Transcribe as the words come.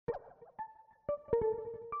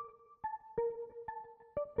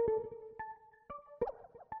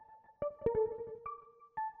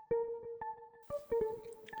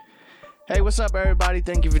Hey, what's up, everybody?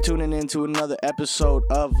 Thank you for tuning in to another episode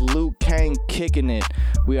of Luke Kang Kicking It.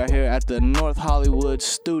 We are here at the North Hollywood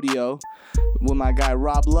studio with my guy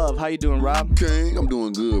Rob Love. How you doing, Rob? Kang, I'm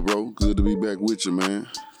doing good, bro. Good to be back with you, man.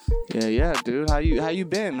 Yeah, dude. How you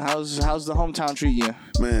been? How's the hometown treating you?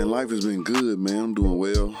 Man, life has been good, man. I'm doing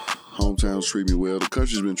well. Hometown's treat me well. The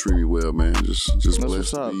country's been treating me well, man. Just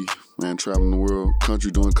blessed to be, man, traveling the world,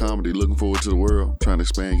 country, doing comedy, looking forward to the world, trying to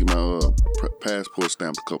expand, get my passport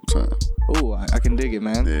stamped a couple times. Ooh, I can dig it,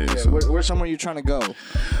 man. Yeah, so where's somewhere you trying to go?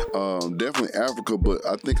 Definitely Africa, but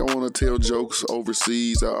I think I want to tell jokes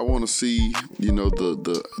overseas. I want to see,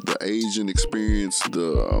 the Asian experience,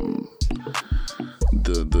 the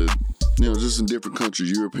just in different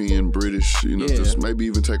countries, European, British, just maybe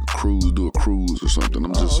even take a cruise, do a cruise or something.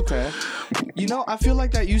 Okay. I feel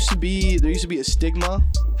like there used to be a stigma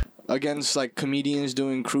against like comedians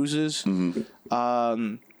doing cruises.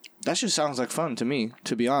 Mm-hmm. That just sounds like fun to me,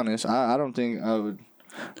 to be honest. I don't think I would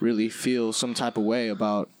really feel some type of way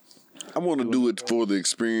about. I want to do it for the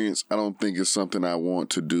experience. I don't think it's something I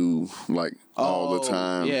want to do like all the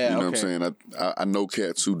time. Yeah, you know what I'm saying? I know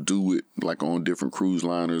cats who do it like on different cruise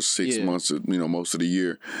liners 6 months, most of the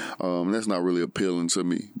year. That's not really appealing to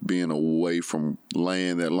me, being away from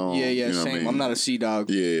land that long. Yeah, you know same. What I mean? I'm not a sea dog.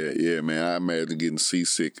 Yeah, man. I imagine getting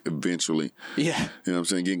seasick eventually. Yeah. You know what I'm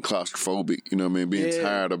saying? Getting claustrophobic, you know what I mean? Being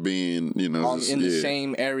tired of being, in the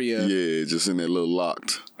same area. Yeah, just in that little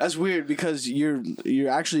locked. That's weird because you're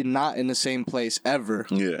actually not in the same place ever.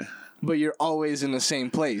 Yeah. But you're always in the same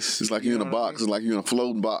place. It's like you're in a box. It's like you're in a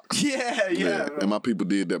floating box. Yeah. And my people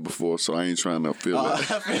did that before, so I ain't trying to feel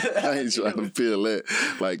that. I ain't trying to feel that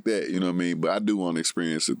like that, you know what I mean? But I do want to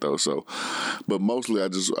experience it, though. So, but mostly I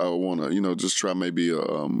want to, just try maybe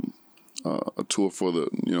a tour for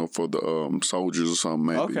the soldiers or something,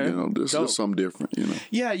 maybe. Okay. Just something different,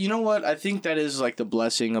 Yeah, you know what? I think that is like the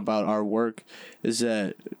blessing about our work is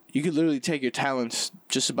that you could literally take your talents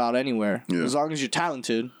just about anywhere. Yeah. As long as you're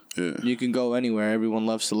talented. Yeah. You can go anywhere. Everyone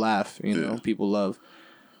loves to laugh. People love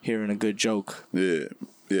hearing a good joke. Yeah,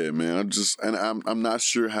 man. I'm not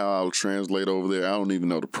sure how I'll translate over there. I don't even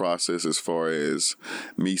know the process as far as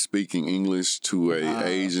me speaking English to a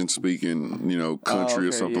Asian speaking, country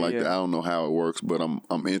or something like that. I don't know how it works, but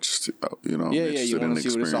I'm interested. You want to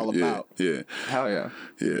see what it's all about. Yeah. Hell yeah.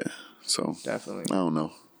 Yeah. So definitely. I don't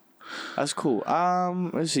know. That's cool.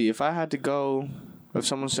 Let's see. If I had to go, if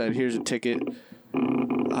someone said, "Here's a ticket,"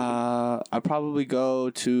 I'd probably go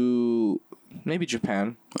to maybe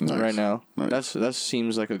Japan right now. Nice. That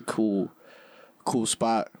seems like a cool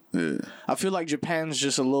spot. Yeah. I feel like Japan's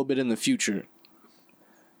just a little bit in the future.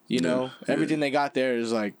 Everything they got there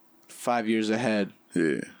is like 5 years ahead.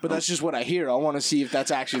 Yeah. But that's just what I hear. I want to see if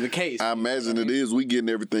that's actually the case. I imagine it is. We getting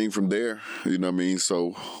everything from there. You know what I mean?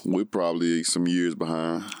 So we're probably some years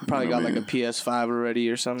behind. Probably got like a PS5 already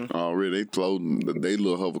or something. Already. They floating. They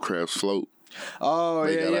little hovercrafts float. Oh,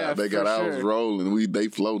 They got ours rolling. They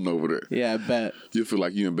floating over there. Yeah, I bet. You feel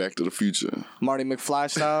like you in Back to the Future. Marty McFly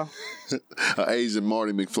style? An Asian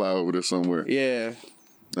Marty McFly over there somewhere. Yeah.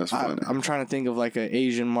 That's funny. I'm trying to think of like an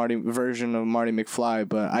Asian version of Marty McFly,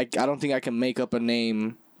 but I don't think I can make up a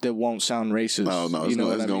name that won't sound racist. Oh, no, it's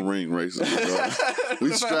going to ring racist.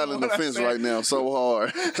 We straddling the fence right now so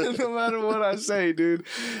hard. No matter what I say, dude.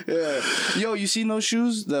 Yeah. Yo, you seen those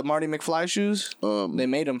shoes? The Marty McFly shoes? They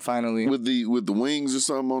made them finally. With the wings or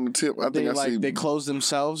something on the tip? I think they close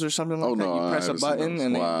themselves or something like that. You press a button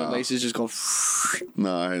and the laces just go.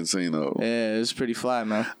 No, I hadn't seen those. Yeah, it's pretty fly,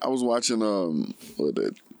 man. I was watching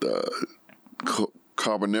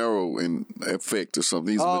Carbonaro in Effect or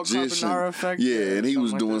something. He's a magician. Carbonaro Effect? Yeah, and he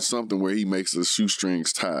was doing something where he makes the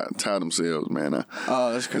shoestrings tie themselves, man.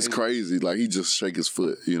 That's crazy. It's crazy. Like, he just shake his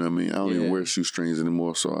foot, you know what I mean? I don't even wear shoestrings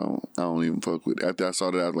anymore, so I don't even fuck with it. After I saw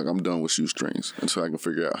that, I was like, I'm done with shoestrings until I can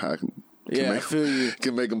figure out how I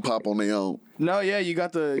can make them pop on their own. No, yeah, you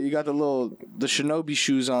got the shinobi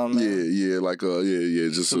shoes on, man. Yeah,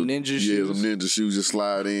 just some ninja shoes. Yeah, some ninja shoes, just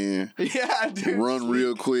slide in. Yeah, dude. Run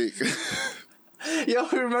real quick. Yo,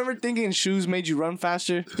 remember thinking shoes made you run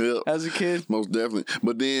faster as a kid? Most definitely.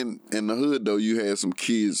 But then in the hood, though, you had some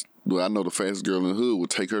kids. Well, I know the fastest girl in the hood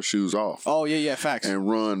would take her shoes off. Oh, yeah, facts. And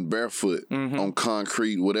run barefoot on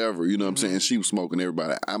concrete, whatever. You know what I'm saying? She was smoking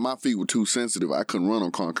everybody. My feet were too sensitive. I couldn't run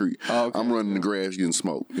on concrete. Oh, okay. I'm running in the grass getting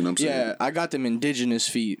smoked. You know what I'm saying? Yeah, I got them indigenous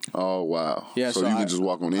feet. Oh, wow. Yeah, so you can just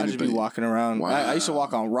walk on anything. I just be walking around. Wow. I used to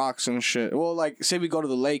walk on rocks and shit. Well, like, say we go to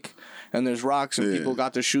the lake and there's rocks and people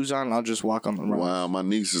got their shoes on, I'll just walk on the rocks. Wow, my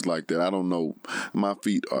niece is like that. I don't know. My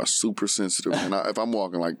feet are super sensitive. And if I'm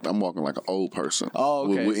walking like an old person.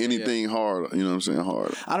 Oh, okay. With anything hard, you know what I'm saying,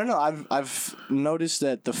 hard. I don't know. I've noticed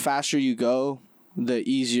that the faster you go, the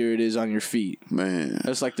easier it is on your feet. Man.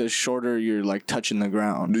 It's like the shorter you're like touching the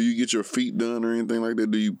ground. Do you get your feet done or anything like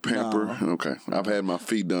that? Do you pamper? No. Okay. I've had my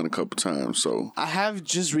feet done a couple times, so. I have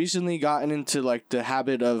just recently gotten into like the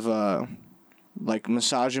habit of like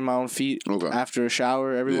massaging my own feet after a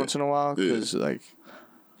shower every once in a while, because like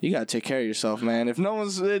you gotta take care of yourself, man. If no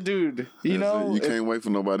one's, dude, you know, you can't wait for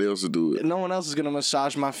nobody else to do it. No one else is gonna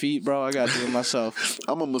massage my feet, bro. I gotta do it myself.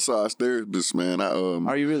 I'm a massage therapist, man.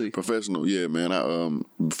 Are you really professional? Yeah, man.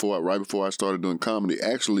 Right before I started doing comedy,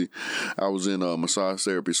 actually, I was in massage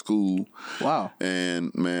therapy school. Wow.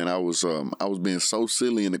 And man, I was being so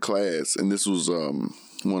silly in the class, and this was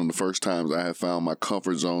one of the first times I had found my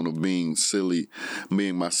comfort zone of being silly,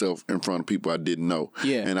 being myself in front of people I didn't know.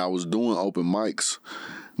 Yeah. And I was doing open mics,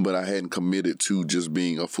 but I hadn't committed to just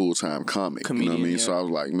being a full-time comic. Comedian, you know what I mean? Yeah. So I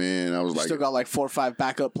was like, man, still got like 4 or 5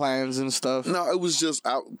 backup plans and stuff. No, it was just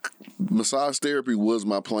massage therapy was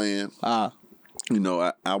my plan. You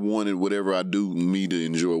know, I wanted whatever I do, me to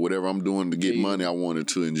enjoy. Whatever I'm doing to get money, I wanted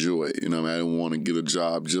to enjoy it. You know what I mean? I didn't want to get a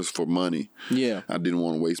job just for money. Yeah. I didn't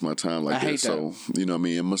want to waste my time like that. So, you know what I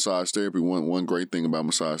mean? And massage therapy, one great thing about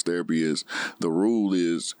massage therapy is the rule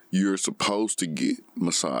is you're supposed to get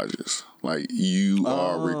massages. Like, you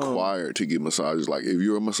are required to get massages. Like, if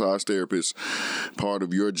you're a massage therapist, part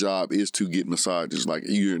of your job is to get massages. Like,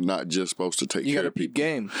 you're not just supposed to take care of people.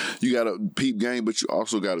 You got to peep game, but you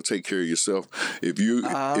also got to take care of yourself. If you're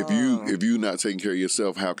not taking care of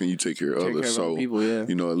yourself, how can you take care of others? So, people, yeah.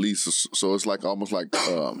 You know, at least, so it's like almost like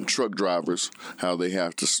truck drivers, how they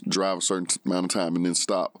have to drive a certain amount of time and then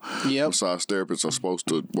stop. Yep. Massage therapists are supposed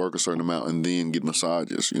to work a certain amount and then get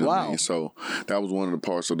massages. You know what I mean? So that was one of the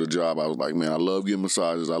parts of the job. I was like, man, I love getting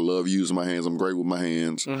massages. I love using my hands. I'm great with my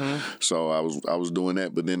hands. Mm-hmm. So I was doing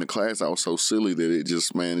that. But then the class, I was so silly that it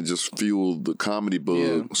just fueled the comedy bug.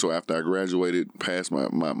 Yeah. So after I graduated, past my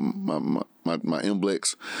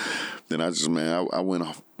MBLEX, then I went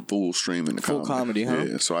full stream in the full comedy, huh?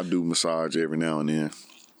 Yeah. So I do massage every now and then.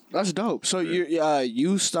 That's dope. So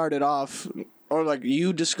you started off, or like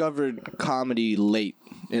you discovered comedy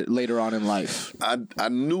later on in life. I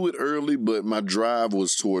knew it early, but my drive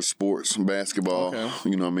was towards sports, basketball. Okay.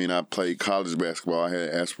 You know what I mean? I played college basketball. I had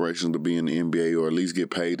aspirations to be in the NBA or at least get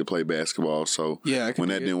paid to play basketball. So when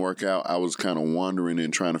that didn't work out, I was kind of wondering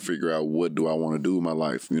and trying to figure out what do I want to do with my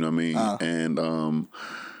life. You know what I mean? And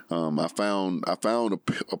I found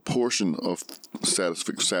a portion of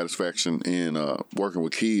satisfaction in working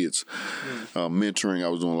with kids, mentoring. I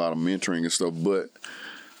was doing a lot of mentoring and stuff, but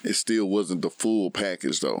it still wasn't the full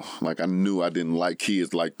package though. Like, I knew I didn't like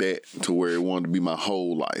kids like that to where it wanted to be my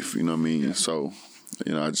whole life. You know what I mean? Yeah. So,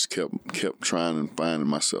 you know, I just kept trying and finding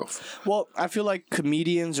myself. Well, I feel like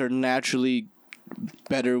comedians are naturally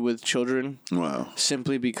better with children. Wow.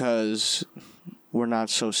 Simply because we're not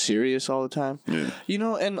so serious all the time. Yeah. You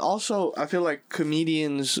know, and also I feel like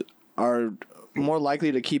comedians are more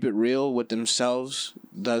likely to keep it real with themselves,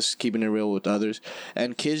 thus keeping it real with others.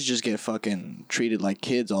 And kids just get fucking treated like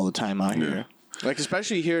kids all the time out here. Like,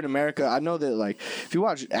 especially here in America, I know that, like, if you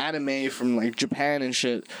watch anime from, like, Japan and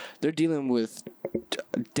shit, they're dealing with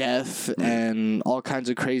death and all kinds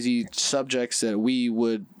of crazy subjects that we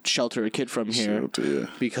would shelter a kid from here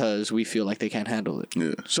because we feel like they can't handle it.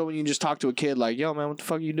 Yeah. So when you just talk to a kid like, yo, man, what the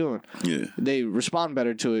fuck are you doing? Yeah. They respond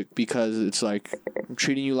better to it because it's like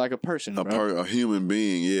treating you like a person. A human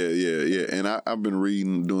being, yeah. And I've been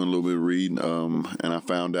doing a little bit of reading, and I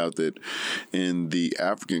found out that in the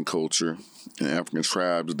African culture, in African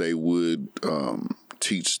tribes, they would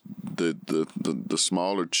teach the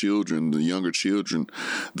smaller children, the younger children,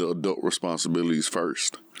 the adult responsibilities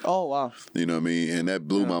first. Oh, wow. You know what I mean? And that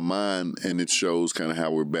blew my mind, and it shows kind of how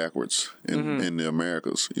we're backwards in the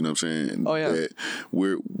Americas. You know what I'm saying? Oh, yeah.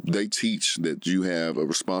 That they teach that you have a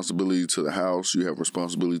responsibility to the house, you have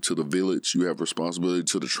responsibility to the village, you have responsibility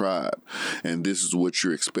to the tribe, and this is what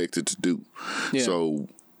you're expected to do. Yeah. So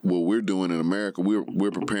what we're doing in America, we're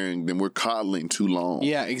preparing them. We're coddling too long.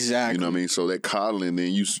 Yeah, exactly. You know what I mean? So that coddling,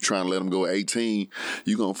 then you trying to let them go at 18,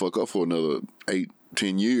 you're going to fuck up for another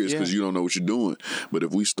 8-10 years because you don't know what you're doing. But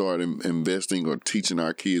if we start investing or teaching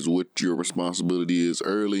our kids what your responsibility is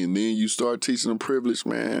early, and then you start teaching them privilege,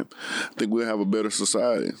 man, I think we'll have a better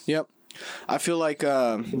society. Yep. I feel like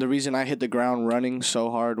the reason I hit the ground running so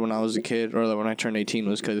hard when I was a kid, or when I turned 18,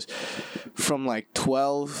 was because from like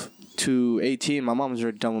 12 to 18, my mom was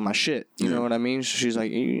already done with my shit. You know what I mean? So she's like,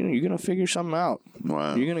 you're going to figure something out.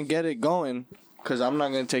 Wow. You're going to get it going because I'm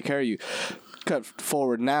not going to take care of you. Cut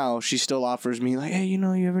forward now, she still offers me like, hey,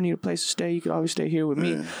 you ever need a place to stay? You could always stay here with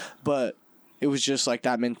me. But it was just like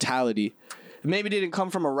that mentality. maybe didn't come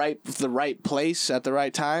from the right place at the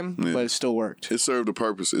right time, but it still worked. It served a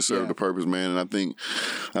purpose. It served a purpose, man. And I think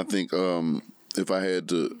if I had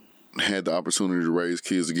the opportunity to raise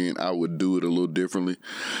kids again, I would do it a little differently.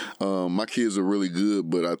 My kids are really good,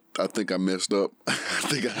 but I think I messed up.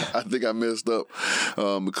 I think I messed up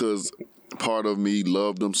because part of me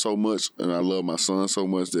loved them so much, and I love my son so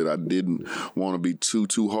much that I didn't want to be too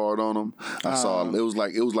hard on them. I saw it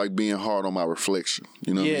was like being hard on my reflection.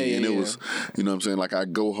 You know what I mean? And it was, you know what I'm saying? Like I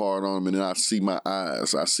go hard on them, and then I see my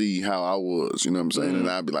eyes. I see how I was. You know what I'm saying? And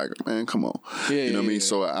I'd be like, man, come on. You know what I mean?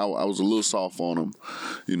 So I was a little soft on them.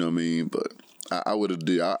 You know what I mean? But I would have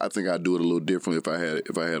did. I think I'd do it a little differently if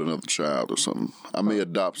I had another child or something. I may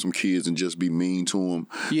adopt some kids and just be mean to them,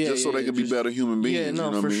 just so they can be better human beings. Yeah, no,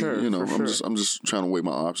 you know for what I mean? sure. You know, for I'm just trying to weigh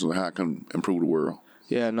my options on how I can improve the world.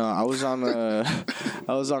 Yeah, no, I was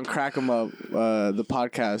on Crack 'Em Up, the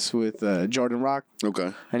podcast with Jordan Rock.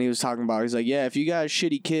 Okay. And he was talking about, he's like, yeah, if you got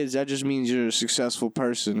shitty kids, that just means you're a successful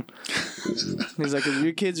person. He's like, if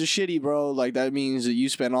your kids are shitty, bro, like that means that you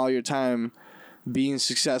spend all your time being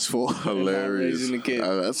successful. Hilarious. Raising the kid.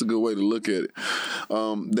 That's a good way to look at it.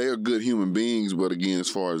 They are good human beings, but again, as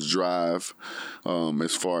far as drive,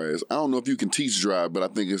 as far as, I don't know if you can teach drive, but I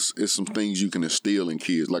think it's some things you can instill in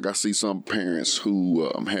kids. Like I see some parents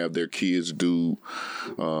who have their kids do,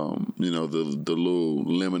 the little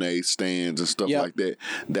lemonade stands and stuff like that.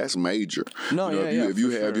 That's major. No, if you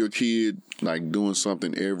have your kid like doing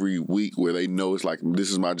something every week where they know it's like, this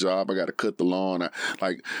is my job, I got to cut the lawn.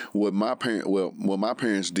 Like what my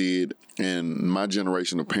parents did and my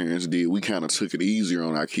generation of parents did, we kind of took it easier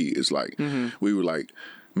on our kids. Like we were like,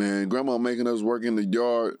 man, grandma making us work in the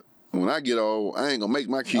yard. When I get old, I ain't gonna make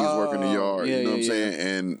my kids work in the yard. You know what I'm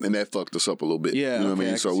saying? And that fucked us up a little bit. Yeah, you know what I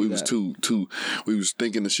mean? So we was that. we was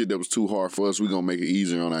thinking the shit that was too hard for us, we gonna make it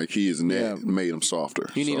easier on our kids, and that made them softer.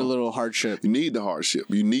 You need a little hardship. You need the hardship.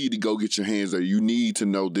 You need to go get your hands there. You need to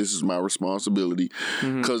know this is my responsibility,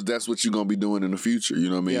 because that's what you're gonna be doing in the future. You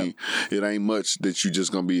know what I mean? It ain't much that you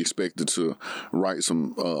just gonna be expected to rewrite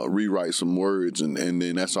some words, and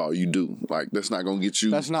then that's all you do. Like that's not gonna get you.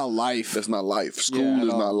 That's not life. That's not life. School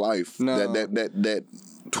is not life. No. That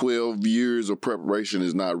 12 years of preparation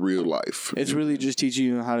is not real life. It's really just teaching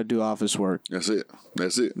you how to do office work. That's it.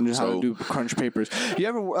 And just how to do crunch papers. You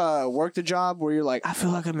ever worked a job where you're like, I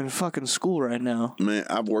feel like I'm in fucking school right now? Man,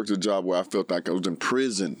 I've worked a job where I felt like I was in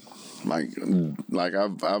prison. Like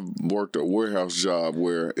I've worked a warehouse job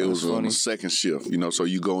where it was on the second shift, so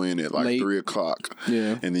you go in at like late.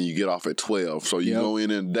 3:00, and then you get off at 12. So you go in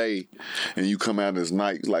a day and you come out as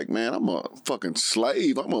night. Like, man, I'm a fucking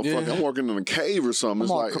slave. I'm working in a cave or something. I'm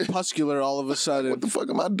it's all like crepuscular all of a sudden. What the fuck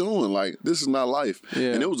am I doing? Like, this is not life.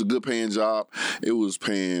 Yeah. And it was a good paying job. It was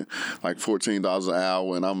paying like $14 an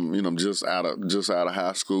hour, and I'm just out of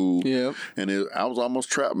high school. Yeah. And I was almost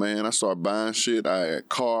trapped, man. I started buying shit. I had a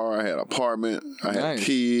car. I had an apartment. I had a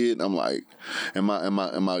kid. I'm like, and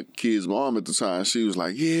my kid's mom at the time, she was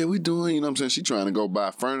like, yeah, we doing, you know what I'm saying? She trying to go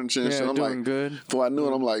buy furniture and shit. I'm doing like, good. Before I knew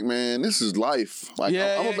it, I'm like, man, this is life. Like,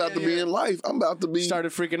 I'm about to be in life. I'm about to be.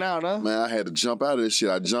 Started freaking out, huh? Man, I had to jump out of this shit.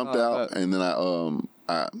 I jumped out, and then I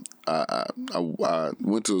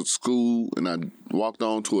went to school and I walked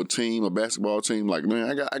on to a basketball team. Like,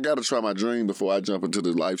 man, I got to try my dream before I jump into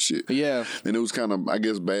this life shit. Yeah. And it was kind of, I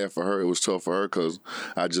guess, bad for her. It was tough for her because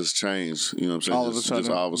I just changed. You know what I'm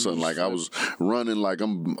saying? All of a sudden, like I was running, like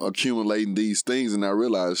I'm accumulating these things, and I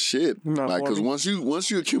realized shit. Like, because once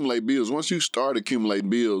you accumulate bills, once you start accumulating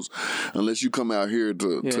bills, unless you come out here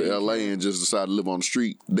to LA and just decide to live on the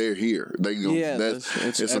street, they're here. They go.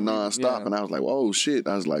 It's a nonstop. Yeah. And I was like, oh shit.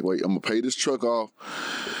 I was like, wait, I'm gonna pay this truck off.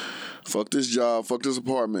 Fuck this job. Fuck this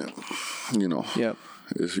apartment. Yep.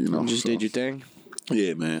 Did your thing.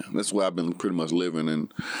 Yeah, man. That's where I've been pretty much living,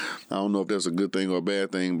 and I don't know if that's a good thing or a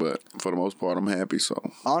bad thing, but for the most part, I'm happy. So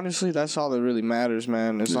honestly, that's all that really matters,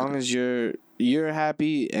 man. As long as you're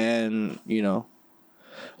happy, and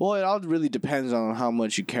well, it all really depends on how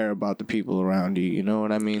much you care about the people around you. You know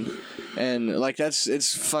what I mean? And like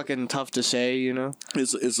it's fucking tough to say.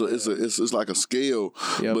 It's like a scale.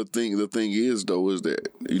 Yep. But the thing is though is that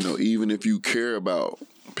even if you care about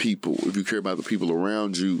people, if you care about the people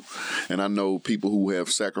around you, and I know people who have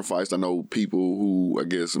sacrificed. I know people who, I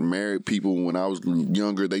guess, married people when I was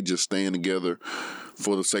younger. They just stand together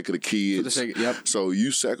for the sake of the kids. So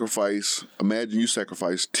you sacrifice, imagine you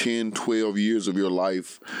sacrifice 10, 12 years of your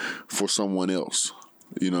life for someone else.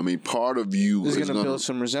 You know what I mean? Part of you is going to build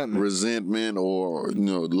some resentment or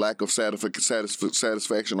lack of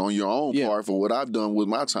satisfaction on your own part for what I've done with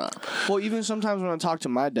my time. Well, even sometimes when I talk to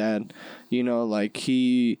my dad, like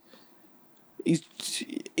he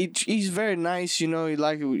he's very nice, you know.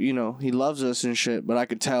 He loves us and shit. But I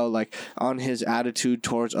could tell, like, on his attitude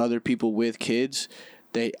towards other people with kids,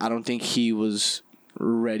 I don't think he was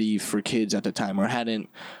ready for kids at the time, or hadn't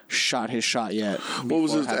shot his shot yet. What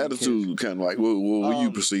was his attitude kind of like? What would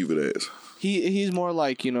you perceive it as? He's more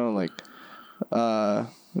like, you know, like a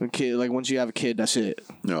kid. Like, once you have a kid, that's it.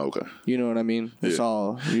 Oh, okay. You know what I mean? It's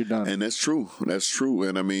all, you're done. And that's true. That's true.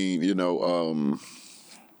 And I mean,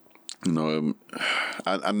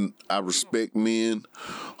 I respect men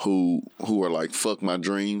who are like, fuck my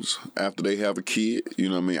dreams after they have a kid. You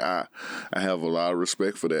know what I mean? I have a lot of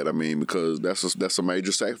respect for that. I mean, because that's a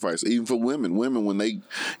major sacrifice. Even for women. Women, when they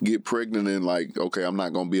get pregnant and like, okay, I'm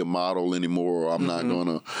not gonna be a model anymore, or I'm not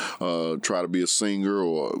gonna try to be a singer,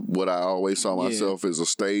 or what I always saw myself as a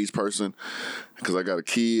stage person, because I got a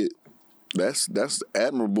kid. That's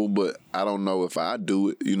admirable, but I don't know if I do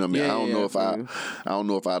it. You know what I mean? I don't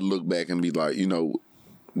know if I'd look back and be like, you know,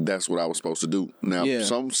 that's what I was supposed to do. Now,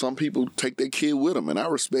 some people take their kid with them, and I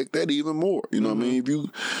respect that even more. You know what I mean? If you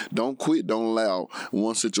don't quit, don't allow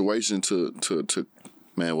one situation to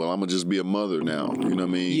man, well, I'm going to just be a mother now. You know what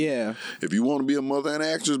I mean? Yeah. If you want to be a mother and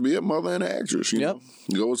actress, be a mother and actress. You know?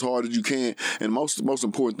 Go as hard as you can. And most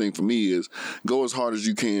important thing for me is go as hard as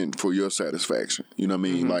you can for your satisfaction. You know what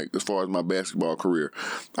I mean? Like, as far as my basketball career,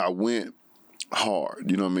 I went hard,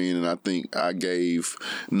 you know what I mean? And I think I gave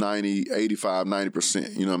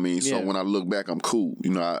 90%. You know what I mean? So when I look back, I'm cool.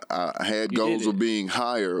 You know, I had goals of being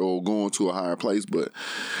higher or going to a higher place, but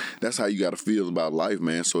that's how you got to feel about life,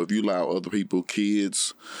 man. So if you allow other people,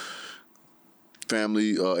 kids,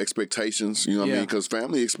 family expectations, you know what I mean? Because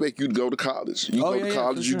family expect you to go to college. You go to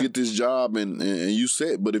college, you get this job, and you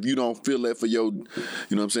set. But if you don't feel that for your, you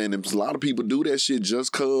know what I'm saying? A lot of people do that shit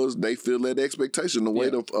just because they feel that expectation, the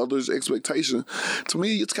weight of others' expectation. To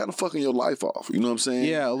me, it's kind of fucking your life off. You know what I'm saying?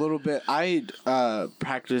 Yeah, a little bit. I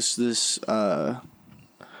practice this. I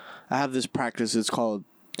have this practice. It's called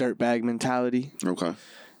dirtbag mentality. Okay.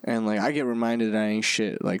 And, like, I get reminded I ain't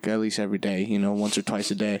shit, like, at least every day, you know, once or twice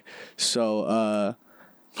a day. So,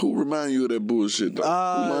 who remind you of that bullshit, though?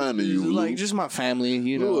 Who reminded you, like, Lou? just my family,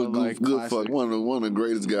 you know. Like, good fuck. One of the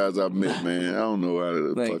greatest guys I've met, man. I don't know how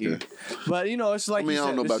to fucking. But, you know, it's like, I mean, I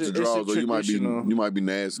don't know about your drawers, though. You might be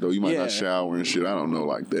nasty, though. You might not shower and shit. I don't know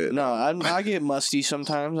like that. No, I get musty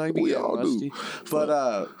sometimes. We all musty. Do.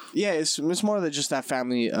 But it's more than just that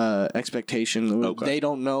family expectation. Okay. They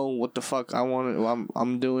don't know what the fuck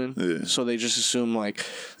I'm doing, so they just assume like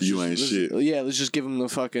you ain't shit. Yeah, let's just give them the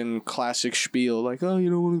fucking classic spiel, like, oh, you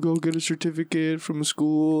don't want to go get a certificate from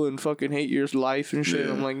school and fucking hate your life and shit.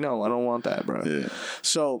 I'm like, no, I don't want that, bro. Yeah.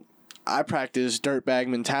 So I practice dirtbag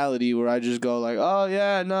mentality where I just go like, oh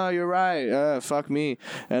yeah, no, you're right, fuck me,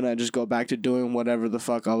 and I just go back to doing whatever the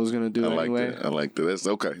fuck I was gonna do anyway. I like that. That's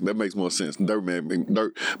okay. That makes more sense.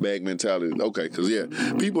 Dirtbag mentality. Okay, because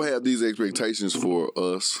people have these expectations for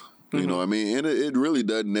us. You know what I mean? And it really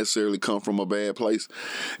doesn't necessarily come from a bad place.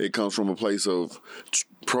 It comes from a place of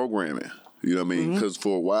programming. You know what I mean? Because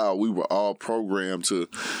for a while, we were all programmed to,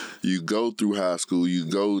 you go through high school, you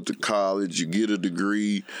go to college, you get a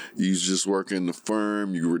degree, you just work in the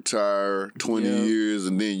firm, you retire 20 years,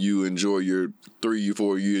 and then you enjoy your 3 or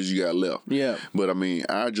 4 years you got left. Yeah. But I mean,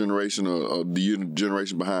 our generation, or the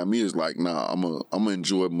generation behind me is like, nah, I'm gonna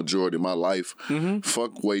enjoy the majority of my life.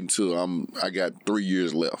 Fuck waiting till I got 3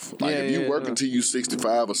 years left. Like, if you work until you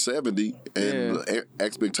 65 or 70, and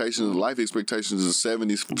life expectations is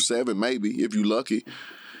 77 maybe, if you lucky.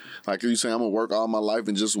 Like, you saying I'm gonna work all my life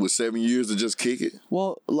and just with 7 years to just kick it?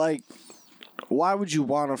 Well, like, why would you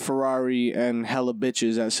want a Ferrari and hella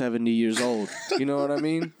bitches at 70 years old? You know what I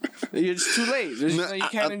mean? It's too late. You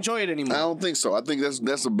can't enjoy it anymore. I don't think so. I think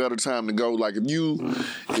that's a better time to go. Like, if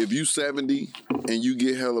you 70 and you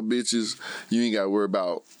get hella bitches, you ain't got to worry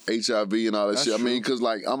about HIV and all that shit. True. I mean, because,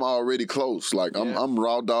 like, I'm already close. Like, I'm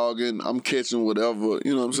raw dogging. I'm catching whatever.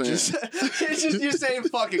 You know what I'm saying? You're saying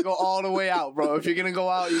fuck it. Go all the way out, bro. If you're going to go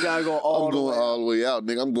out, you got to go all the way out. I'm going all the way out,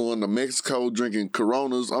 nigga. I'm going to Mexico drinking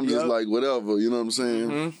Coronas. I'm just like, whatever. You know what I'm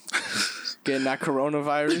saying? Getting that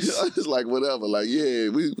coronavirus. It's like, whatever. Like,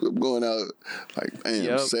 I'm going out like,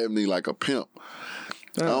 damn, 70 like a pimp.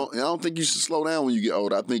 I don't think you should slow down when you get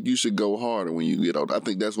older. I think you should go harder when you get older. I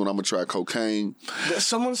think that's when I'm going to try cocaine.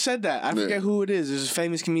 Someone said that. I forget who it is. There's a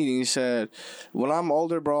famous comedian. He said, when I'm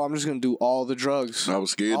older, bro, I'm just going to do all the drugs. I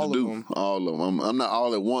was scared to do all of them. I'm not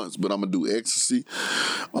all at once, but I'm going to do ecstasy.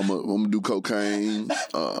 I'm going to do cocaine.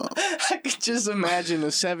 I could just imagine a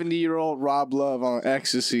 70-year-old Rob Love on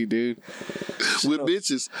ecstasy, dude. With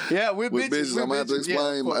bitches. Yeah, with bitches. I'm going to have to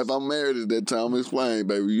explain. If I'm married at that time, I'm explain,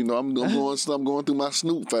 baby. You know, I'm going through my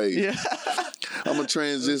Snoop phase. Yeah. I'm gonna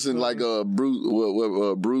transition like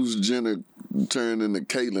Bruce Jenner turned into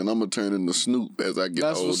Caitlyn. I'm gonna turn into Snoop as I get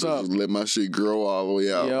older. Just let my shit grow all the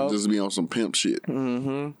way out. Yep. Just be on some pimp shit.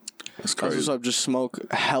 Mm-hmm. That's crazy. That's what's up. Just smoke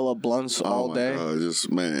hella blunts all day. God,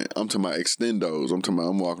 man, I'm talking about extendos.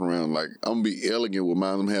 I'm walking around like I'm gonna be elegant with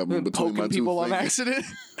mine. I'm having between my two people on accident.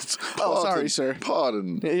 Oh, sorry, sir.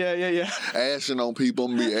 Pardon. Yeah. Ashing on people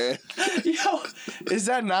and be Yo, is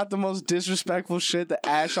that not the most disrespectful shit to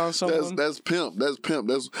ash on someone? That's pimp. That's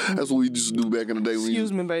what we used to do back in the day.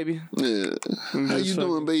 Excuse me, baby. Yeah. How you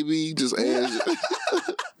doing, baby? Just ash.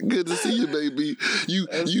 Good to see you, baby. You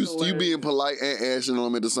being polite and ashing on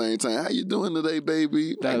them at the same time. How you doing today,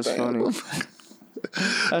 baby? That's funny.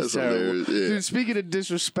 That's terrible. Yeah. Dude, speaking of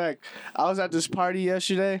disrespect, I was at this party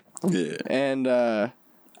yesterday. Yeah. And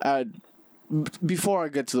before I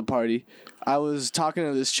get to the party, I was talking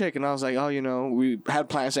to this chick, and I was like, oh, we had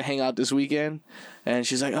plans to hang out this weekend. And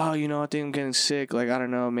she's like, oh, I think I'm getting sick. Like, I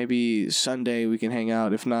don't know, maybe Sunday we can hang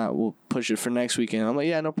out. If not, we'll push it for next weekend. I'm like,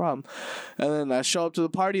 yeah, no problem. And then I show up to the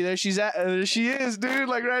party. There she is, dude,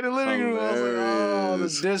 like right in the living room. I was like, oh,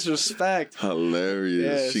 the disrespect.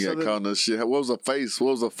 Hilarious. Yeah, she got caught in the shit. What was her face?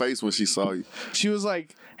 What was her face when she saw you? She was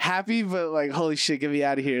like, happy, but like, holy shit, get me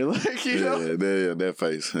out of here. Like, Yeah, that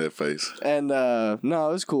face. And no,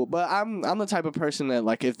 it was cool. But I'm the type of person that,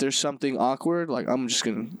 like, if there's something awkward, like, I'm just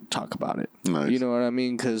gonna talk about it. Nice. You know what I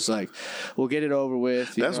mean? Because like, we'll get it over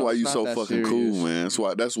with. That's why you so fucking cool, man.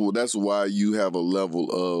 That's why you have a level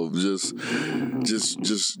of just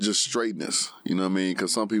straightness. You know what I mean?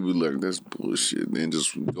 Because some people like that's bullshit, and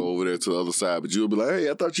just go over there to the other side. But you'll be like, hey,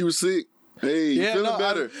 I thought you were sick. Hey, you feeling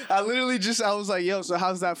better? I literally I was like, yo, so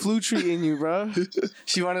how's that flu treating you, bro?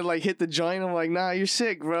 She wanted to like hit the joint. I'm like, nah, you're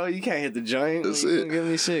sick, bro. You can't hit the joint. That's You're it. Get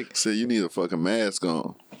me sick. So you need a fucking mask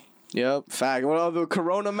on. Yep, fact. What are the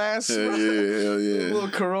Corona masks? Hell yeah. A little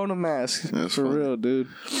Corona mask. That's for funny. Real, dude.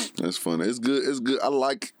 That's funny. It's good. I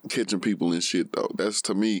like catching people in shit though. That's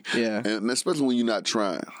to me. Yeah. And especially when you're not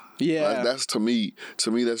trying. Yeah. Like, that's to me,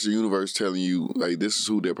 that's the universe telling you, like, this is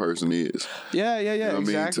who that person is. Yeah, you know what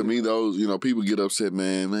exactly. I mean? To me, those, people get upset,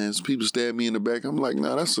 man, some people stab me in the back. I'm like,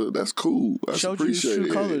 nah, that's cool. That's appreciated.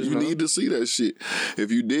 True colors, you need to see that shit.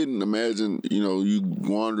 If you didn't, imagine, you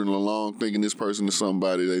wandering along thinking this person is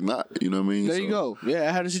somebody they not. You know what I mean? There you go. Yeah,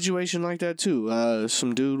 I had a situation like that too.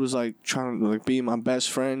 Some dude was like trying to like be my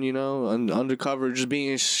best friend, undercover, just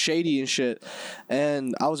being shady and shit.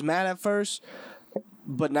 And I was mad at first.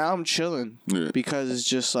 But now I'm chilling because it's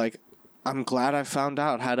just like, I'm glad I found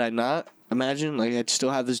out. Had I not, imagine like I'd still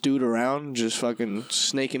have this dude around just fucking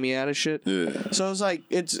snaking me out of shit. Yeah. So it's like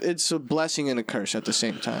it's a blessing and a curse at the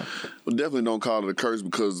same time. Well, definitely don't call it a curse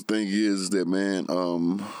because the thing is that, man,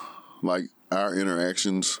 like our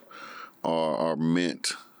interactions are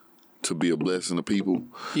meant to be a blessing to people.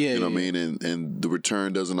 Yeah. You know what I mean? And the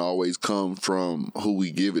return doesn't always come from who we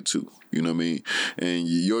give it to. You know what I mean? And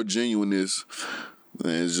your genuineness.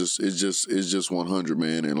 And it's just 100,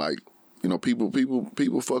 man, and like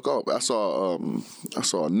people fuck up. I saw a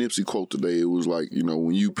Nipsey quote today. It was like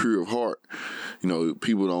when you pure of heart,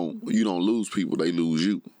 people don't lose people, they lose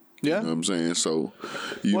you. Yeah, you know what I'm saying. So,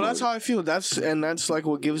 that's how I feel. That's like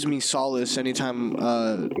what gives me solace anytime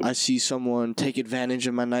I see someone take advantage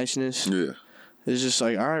of my niceness. Yeah, it's just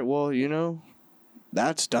like, all right, well,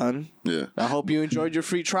 that's done. Yeah. I hope you enjoyed your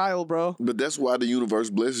free trial, bro. But that's why the universe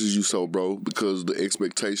blesses you so, bro, because the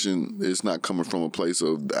expectation is not coming from a place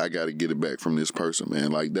of I got to get it back from this person,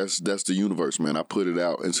 man. Like that's the universe, man. I put it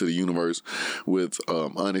out into the universe with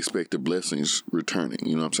unexpected blessings returning.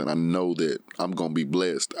 You know what I'm saying? I know that I'm going to be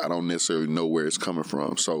blessed. I don't necessarily know where it's coming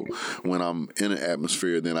from. So when I'm in an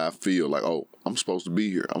atmosphere, then I feel like, oh, I'm supposed to be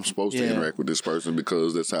here. I'm supposed to interact with this person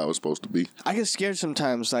because that's how it's supposed to be. I get scared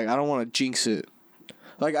sometimes. Like, I don't want to jinx it.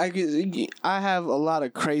 Like, I have a lot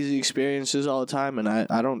of crazy experiences all the time, and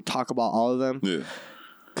I don't talk about all of them. Yeah.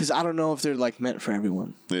 Because I don't know if they're, like, meant for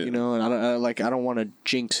everyone. Yeah. And I don't want to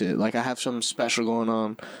jinx it. Like, I have something special going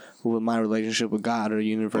on with my relationship with God or the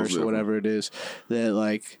universe or whatever it is that,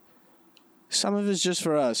 like, some of it's just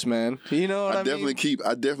for us, man. You know what I mean?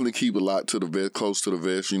 I definitely keep a lot to the vest, close to the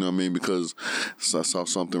vest, you know what I mean? Because I saw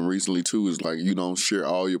something recently, too, is like you don't share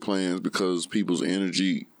all your plans because people's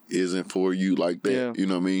energy isn't for you like that, you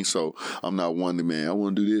know what I mean? So I'm not one to, man, I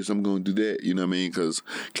want to do this, I'm going to do that, you know what I mean? Because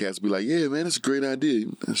cats be like, yeah, man, that's a great idea.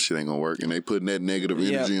 That shit ain't going to work. And they putting that negative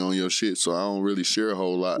energy on your shit, so I don't really share a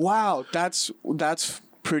whole lot. Wow, that's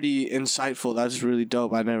pretty insightful. That's really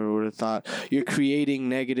dope. I never would have thought. You're creating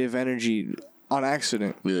negative energy on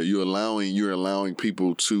accident. Yeah, you're allowing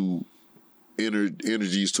people to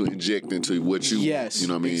energies to inject into what you yes, want. You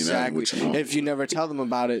know what I mean? Exactly. What you want. If you never tell them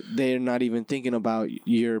about it, they're not even thinking about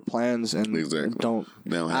your plans and don't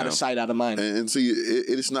out of sight, out of mind. And see,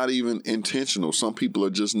 it's not even intentional. Some people are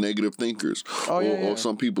just negative thinkers, or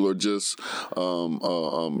some people are just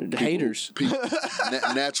haters,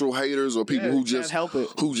 natural haters, or people who just help it.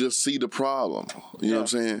 Who just see the problem. You know what I'm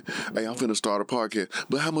saying? Hey, I'm finna start a podcast,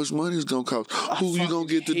 but how much money is gonna cost? Who you gonna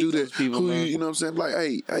get to do that? People, you know what I'm saying? Like,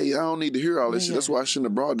 hey, I don't need to hear all this shit. That's why I shouldn't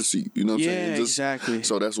have brought this seat. You know what I'm saying? Exactly.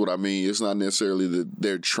 So that's what I mean. It's not necessarily that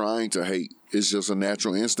they're trying to hate. It's just a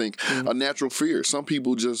natural instinct, a natural fear. Some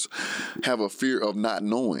people just have a fear of not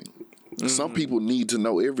knowing. Some people need to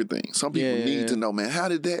know everything. Some people need to know, man, how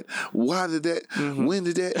did that? Why did that? When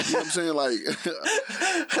did that? You know what I'm saying?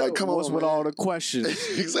 Like come What's on, with man. all the questions?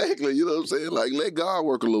 Exactly. You know what I'm saying? Like, let God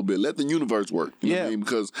work a little bit. Let the universe work. You know what I mean?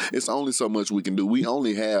 Because it's only so much we can do. We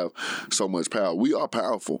only have so much power. We are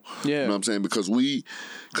powerful. Yeah. You know what I'm saying? Because we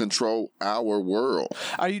control our world.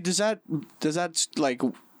 Does that like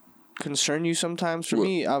concern you sometimes? For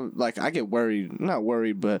me, I get worried. Not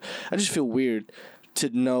worried, but I just feel weird to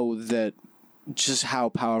know that just how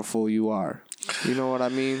powerful you are. You know what I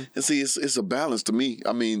mean? And see, it's a balance to me.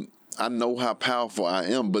 I mean, I know how powerful I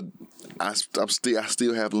am, but I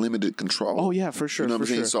still have limited control. Oh yeah, for sure. You know what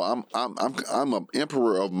I'm saying? So I'm an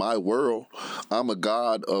emperor of my world. I'm a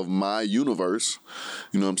god of my universe.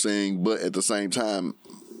 You know what I'm saying? But at the same time,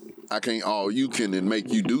 I can't you can and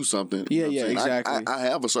make you do something. Yeah, you know exactly. I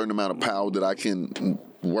have a certain amount of power that I can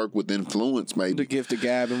work with influence, maybe. The gift of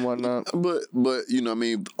gab and whatnot. But you know what I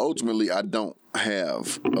mean? Ultimately, I don't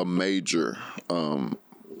have a major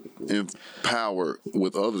power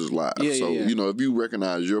with others' lives. You know, if you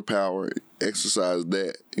recognize your power, exercise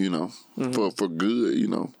that, you know, for good, you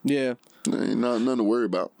know. Yeah. Ain't nothing to worry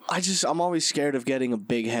about. I'm always scared of getting a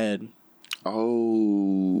big head.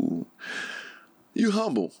 Oh. You're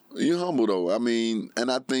humble though. I mean,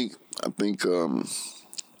 and I think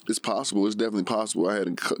it's possible. It's definitely possible. I had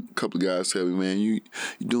a couple of guys tell me, man, you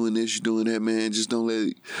doing this, you doing that, man. Just don't let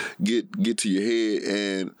it get to your head.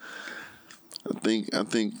 And I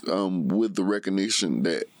think with the recognition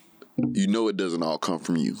that you know it doesn't all come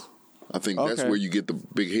from you. I think that's where you get the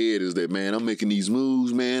big head. Is that, man, I'm making these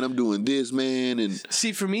moves, man. I'm doing this, man. And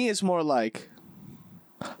see, for me, it's more like.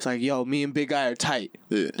 It's like, yo, me and Big Guy are tight.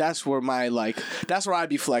 Yeah. That's where that's where I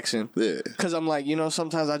be flexing. Yeah. Because I'm like, you know,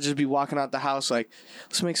 sometimes I just be walking out the house like,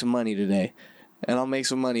 let's make some money today. And I'll make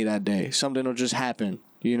some money that day. Something will just happen.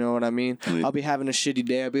 You know what I mean? Yeah. I'll be having a shitty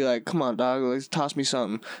day. I'll be like, come on, dog, let's toss me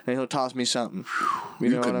something. And he'll toss me something. You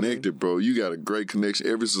know connected, what I mean? bro. You got a great connection.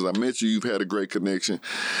 Ever since I met you, you've had a great connection.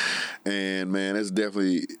 And, man, it's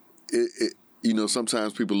definitely... You know,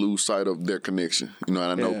 sometimes people lose sight of their connection. You know,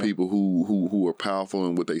 and I know people who are powerful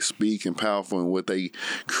in what they speak and powerful in what they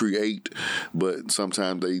create, but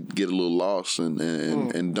sometimes they get a little lost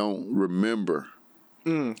and don't remember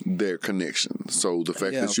their connection. So the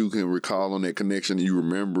fact that you can recall on that connection and you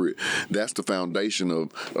remember it, that's the foundation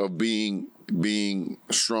of being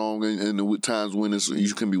strong and the times when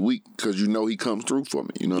you can be weak, because you know he comes through for me.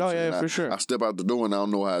 You know what I'm saying? For sure. I step out the door and I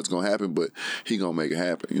don't know how it's going to happen, but he going to make it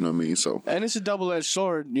happen. You know what I mean? So. And it's a double-edged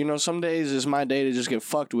sword. You know, some days is my day to just get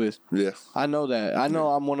fucked with. Yeah. I know that. I know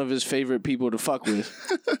I'm one of his favorite people to fuck with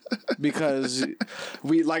because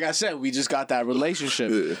like I said, we just got that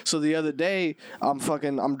relationship. Yeah. So the other day,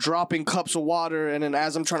 I'm dropping cups of water, and then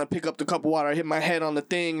as I'm trying to pick up the cup of water, I hit my head on the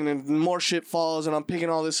thing, and then more shit falls, and I'm picking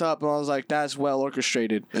all this up, and I was like, that's well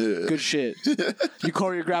orchestrated. Yeah. Good shit. You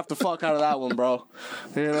choreographed the fuck out of that one, bro.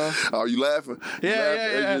 You know? Oh, you laughing?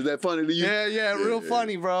 Yeah. Is that funny to you? Yeah. Real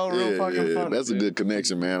funny, bro. Real fucking funny. That's a good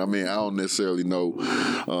connection, man. I mean, I don't necessarily know.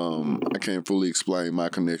 I can't fully explain my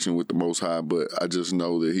connection with the Most High, but I just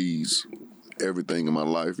know that He's everything in my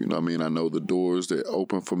life. You know what I mean? I know the doors that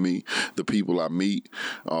open for me, the people I meet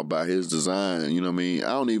are by His design. You know what I mean? I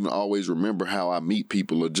don't even always remember how I meet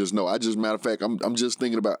people, or just know. Matter of fact, I'm just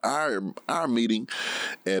thinking about our meeting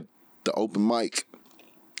at the open mic.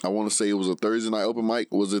 I want to say it was a Thursday night open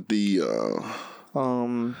mic. Was it the at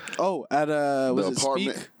was the it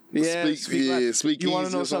apartment? Speak? Yeah, Speak. You want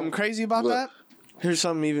to know something crazy about that? There's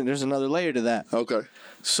another layer to that. Okay.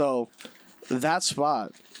 So that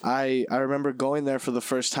spot, I remember going there for the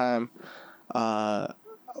first time.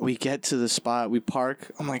 We get to the spot, we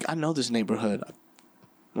park. I'm like, I know this neighborhood.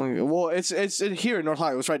 Well, it's here in North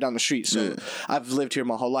Hollywood. It's right down the street, so I've lived here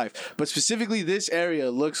my whole life. But specifically, this area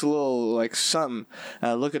looks a little like something.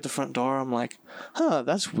 I look at the front door. I'm like,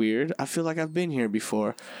 that's weird. I feel like I've been here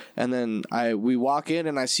before. And then we walk in,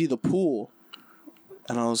 and I see the pool.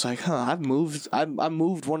 And I was like, I moved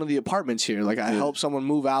one of the apartments here. Like, I helped someone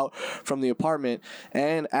move out from the apartment.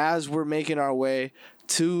 And as we're making our way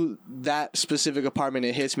to that specific apartment,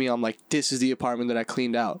 it hits me. I'm like, this is the apartment that I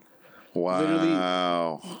cleaned out. Wow. Literally,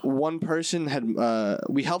 one person had,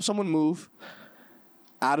 we helped someone move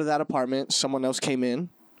out of that apartment. Someone else came in.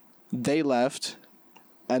 They left.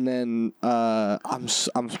 And then, I'm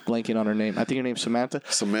blanking on her name. I think her name's Samantha.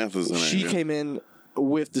 Samantha's in it. She came in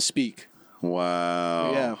with the Speak.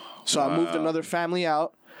 Wow. Yeah. So I moved another family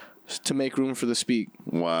out to make room for the Speak.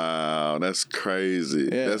 Wow. That's crazy.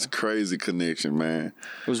 Yeah. That's crazy connection, man.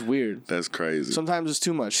 It was weird. That's crazy. Sometimes it's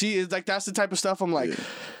too much. See, it's like, that's the type of stuff I'm like,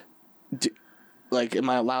 like, am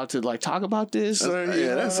I allowed to like talk about this?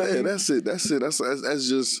 That's it. That's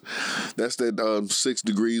that 6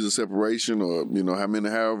 degrees of separation, or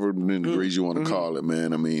however many degrees you want to call it,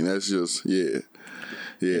 man. I mean, that's just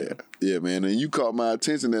Yeah, man. And you caught my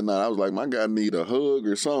attention that night. I was like, my guy need a hug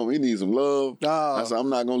or something. He needs some love. Oh. I said, I'm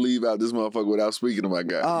not going to leave out this motherfucker without speaking to my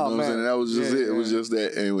guy. Oh, you know what I'm saying? And that was just it. It was just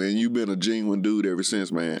that. And you've been a genuine dude ever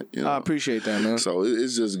since, man. I appreciate that, man. So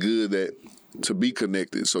it's just good that to be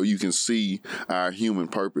connected so you can see our human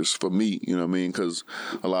purpose for me, you know what I mean? Because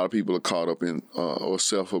a lot of people are caught up in or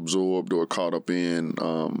self-absorbed or caught up in,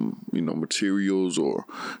 materials or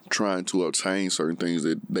trying to obtain certain things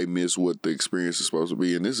that they miss what the experience is supposed to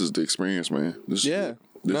be. And this is the experience, man. This is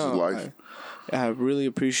life. I really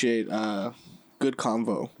appreciate good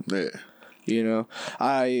convo. Yeah.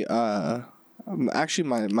 Actually,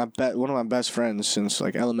 one of my best friends since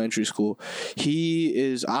like elementary school, he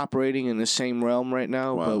is operating in the same realm right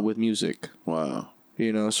now, but with music. Wow.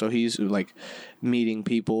 So he's like meeting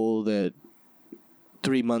people that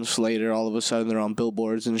 3 months later, all of a sudden they're on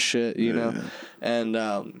billboards and shit, you know? And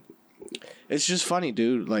it's just funny,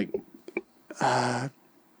 dude. Like, I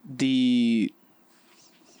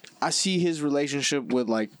see his relationship with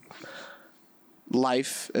like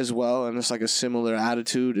life as well, and it's like a similar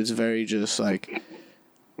attitude. It's very just like,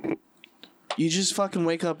 you just fucking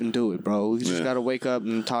wake up and do it, bro. You just gotta wake up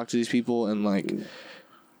and talk to these people and like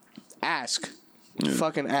ask.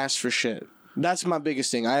 Fucking ask for shit. That's my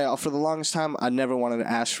biggest thing. For the longest time, I never wanted to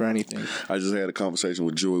ask for anything. I just had a conversation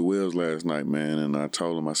with Joey Wells last night, man, and I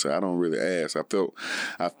told him, I said, I don't really ask. I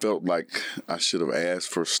felt like I should have asked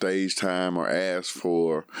for stage time or asked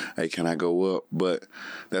for, hey, can I go up? But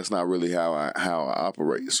that's not really how I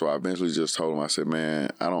operate. So I eventually just told him, I said, man,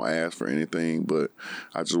 I don't ask for anything, but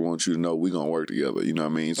I just want you to know we're going to work together. You know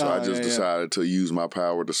what I mean? So I just decided to use my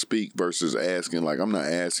power to speak versus asking. Like, I'm not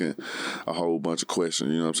asking a whole bunch of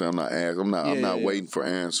questions. You know what I'm saying? I'm not waiting for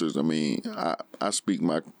answers. I mean, I speak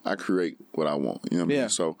I create what I want. You know what I mean?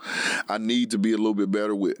 So I need to be a little bit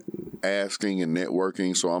better with asking and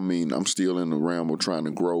networking. So I mean, I'm still in the realm of trying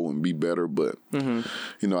to grow and be better. But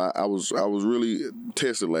I was really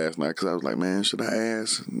tested last night because I was like, man, should I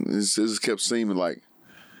ask? It just kept seeming like.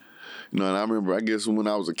 And I remember, I guess when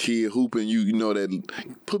I was a kid hooping, that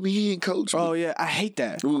put me in, coach. Oh, yeah, I hate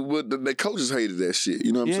that. But the coaches hated that shit.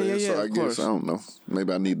 You know what I'm saying? So I guess, I don't know.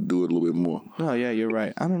 Maybe I need to do it a little bit more. Oh, yeah, you're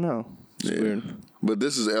right. I don't know. It's weird. But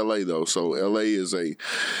this is L.A., though. So L.A. is a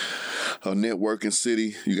networking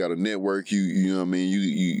city. You got to network. You know what I mean?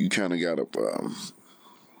 You kind of got to...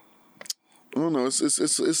 I don't know.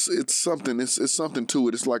 It's something. It's something to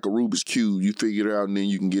it. It's like a Rubik's cube. You figure it out and then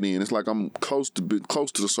you can get in. It's like I'm close to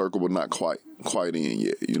the circle, but not quite in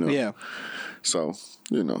yet. You know. Yeah. So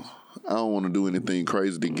I don't want to do anything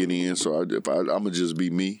crazy to get in. So I'm gonna just be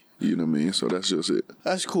me. You know what I mean? So that's just it.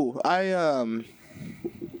 That's cool. I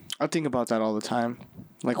think about that all the time.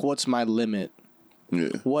 Like, what's my limit? Yeah.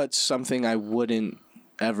 What's something I wouldn't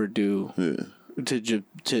ever do? Yeah.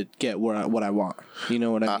 To get what I want, you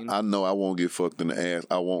know what I mean? I know I won't get fucked in the ass.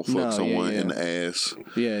 I won't fuck someone in the ass.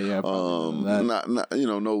 Yeah. Not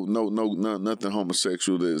no nothing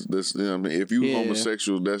homosexual. That's you know what I mean. If you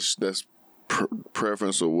homosexual, that's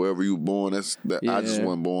preference or wherever you were born. I just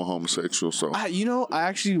wasn't born homosexual. So I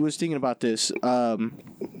actually was thinking about this. As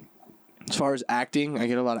far as acting, I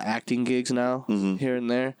get a lot of acting gigs now here and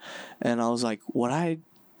there, and I was like, I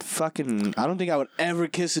don't think I would ever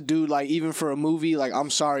kiss a dude, like, even for a movie. Like, I'm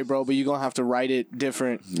sorry, bro, but you're gonna have to write it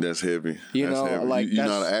different. That's heavy. That's heavy. Like, you're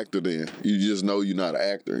not an actor then. You just know you're not an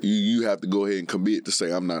actor. You have to go ahead and commit to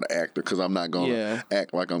say I'm not an actor because I'm not gonna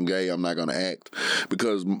act like I'm gay. I'm not gonna act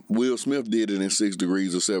because Will Smith did it in 6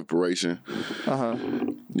 Degrees of Separation.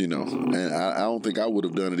 And I don't think I would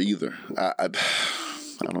have done it either. I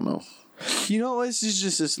don't know. It's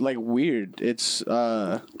just like weird. It's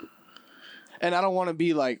and I don't want to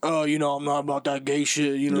be like, oh, I'm not about that gay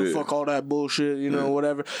shit, fuck all that bullshit,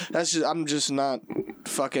 whatever. I'm just not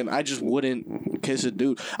fucking, I just wouldn't kiss a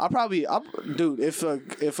dude. Dude, if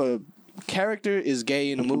a character is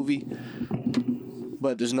gay in a movie,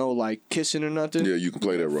 but there's no like kissing or nothing. Yeah, you can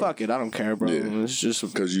play that role. Fuck it, I don't care, bro. Yeah. It's just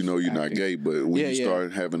because you know you're not gay, but when you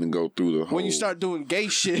start having to go through the whole... when you start doing gay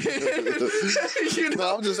shit, you know?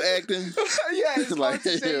 No, I'm just acting. Yeah, it's like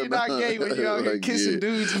to say you're not gay when you're out here kissing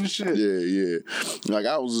dudes and shit. Yeah. Like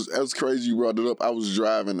that's crazy you brought it up. I was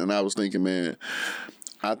driving and I was thinking, man,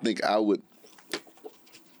 I think I would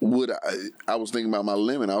I was thinking about my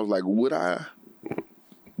limit. I was like, would I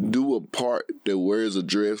do a part that wears a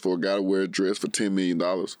dress for a guy to wear a dress for $10 million?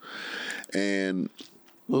 And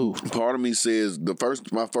ooh, part of me says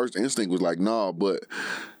my first instinct was like, nah, but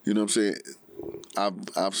you know what I'm saying?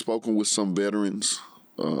 I've spoken with some veterans,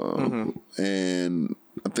 and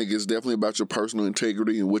I think it's definitely about your personal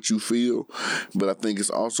integrity and what you feel, but I think it's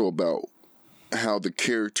also about how the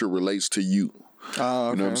character relates to you. Oh,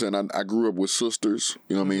 okay. You know what I'm saying? I grew up with sisters,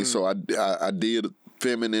 you know what I mean? So I did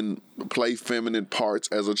play feminine parts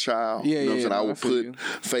as a child. Yeah, you know what I'm saying? I would put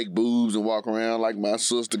fake boobs and walk around like my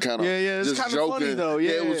sister, kind of it's just kind of joking. funny though.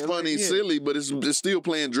 Yeah, it was funny and silly, but it's still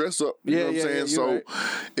playing dress up. You know what I'm saying? So right.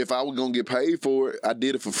 if I was gonna get paid for it, I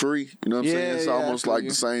did it for free. You know what I'm saying? It's almost like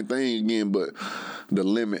the same thing again, but the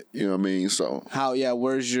limit. You know what I mean? So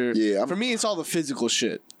where's your? For me, it's all the physical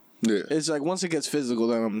shit. Yeah, it's like once it gets physical,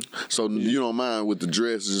 then So you don't mind with the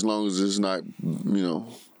dress as long as it's not, you know.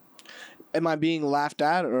 Am I being laughed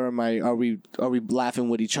at, or are we laughing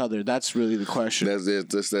with each other? That's really the question. That's it.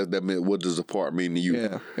 That meant, what does the part mean to you?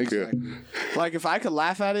 Yeah, exactly. Yeah. Like if I could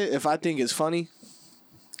laugh at it, if I think it's funny,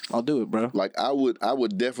 I'll do it, bro. Like I would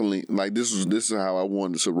definitely like this is how I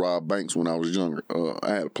wanted to rob banks when I was younger.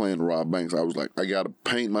 I had a plan to rob banks. I was like, I gotta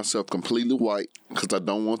paint myself completely white because I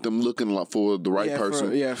don't want them looking like for the right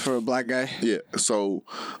person. For a black guy. Yeah. So,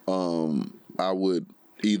 I would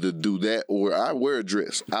either do that or I wear a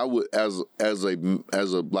dress. I would as a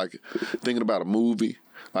like thinking about a movie.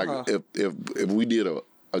 Like if we did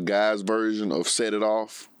a guy's version of Set It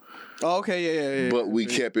Off. Oh, okay, yeah. But we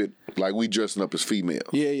kept it like we dressing up as female.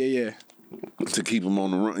 Yeah. To keep them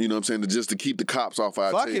on the run, you know what I'm saying? Just to keep the cops off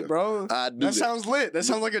our tail. Fuck it, bro. I do that. Sounds lit. That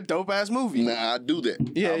sounds like a dope ass movie. Nah, I do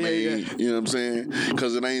that. Yeah. You know what I'm saying?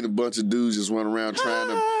 Because it ain't a bunch of dudes just running around trying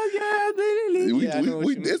to.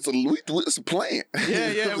 It's a plan.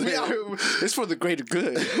 Yeah. It's for the greater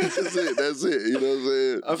good. That's it. You know what I'm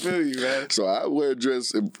saying? I feel you, man. So I wear a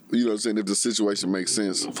dress, if, you know what I'm saying, if the situation makes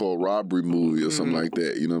sense for a robbery movie or something like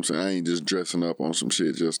that. You know what I'm saying? I ain't just dressing up on some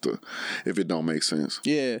shit just to, if it don't make sense.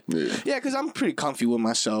 Yeah, because I'm pretty comfy with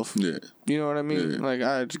myself. Yeah. You know what I mean? Yeah. Like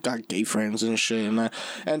I got gay friends and shit,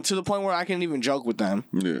 and to the point where I can't even joke with them.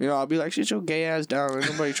 Yeah. You know, I'll be like, "Shit your gay ass down."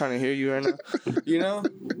 Ain't nobody trying to hear you right now. You know,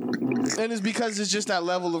 and it's because it's just that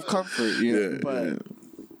level of comfort. You know? But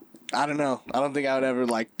I don't know. I don't think I would ever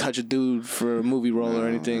like touch a dude for a movie role or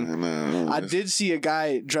anything. I did see a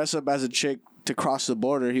guy dress up as a chick to cross the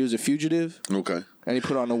border. He was a fugitive. Okay. And he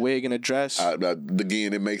put on a wig and a dress.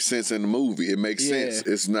 Again, it makes sense in the movie. It makes sense.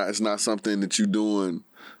 It's not something that you're doing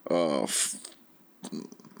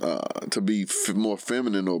to be more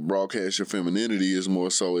feminine or broadcast your femininity. Is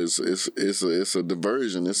more so it's a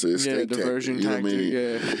diversion. It's a escape diversion tactic. You know what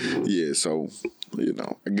I mean? Yeah. So you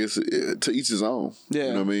know, I guess to each his own. Yeah. You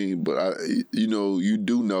know what I mean? But you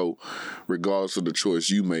do know, regardless of the choice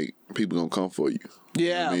you make, people gonna come for you.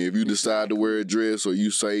 Yeah. I mean, if you decide to wear a dress or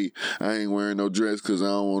you say, I ain't wearing no dress because I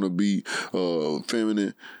don't want to be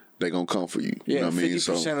feminine, they gonna come for you. Yeah, you know what I mean?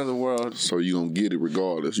 50% of the world. So you gonna get it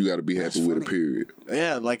regardless. You got to be happy with it, period.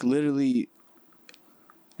 Yeah, like literally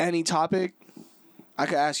any topic, I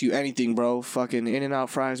could ask you anything, bro. Fucking In-N-Out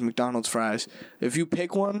fries, McDonald's fries. If you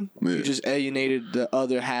pick one, you just alienated the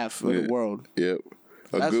other half of the world. Yep.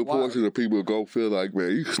 A good portion of people go feel like,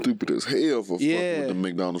 man, you stupid as hell for fucking with the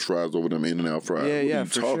McDonald's fries over them In-N-Out fries. What are you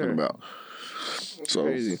talking about? So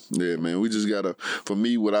crazy. Yeah, man, we just gotta. For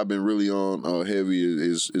me, what I've been really on heavy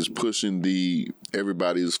is pushing the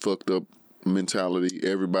everybody is fucked up mentality.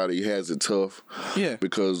 Everybody has it tough. Yeah.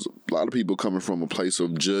 Because a lot of people coming from a place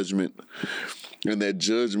of judgment, and that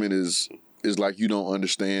judgment is like you don't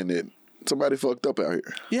understand that somebody fucked up out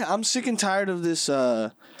here. Yeah, I'm sick and tired of this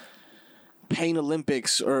pain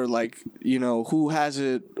Olympics or like, you know, who has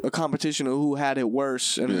it a competition or who had it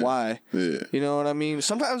worse and why. Yeah. You know what I mean?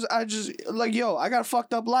 Sometimes I just like, I got a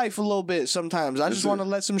fucked up life a little bit sometimes. I just want to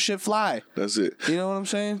let some shit fly. That's it. You know what I'm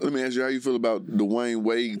saying? Let me ask you how you feel about Dwayne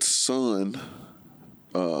Wade's son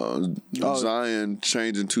Zion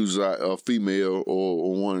changing to a female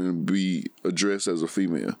or wanting to be addressed as a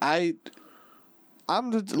female. I'm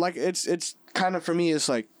like it's kind of, for me, it's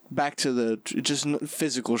like back to the just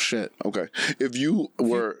physical shit. Okay. If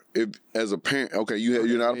as a parent, okay,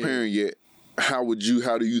 you're not a parent yet. How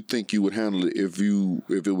do you think you would handle it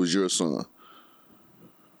if it was your son?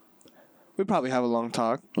 We'd probably have a long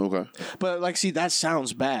talk. Okay. But like, see, that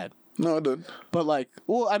sounds bad. No, it doesn't. But like,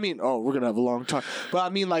 well, I mean, we're gonna have a long talk. But I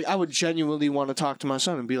mean, like, I would genuinely want to talk to my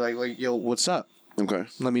son and be like, yo, what's up? Okay.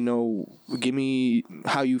 Let me know. Give me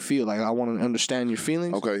how you feel. Like, I want to understand your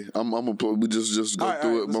feelings. Okay. I'm gonna play. We just go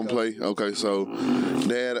through it. I'm gonna play. Okay. So,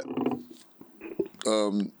 Dad,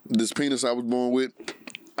 this penis I was born with,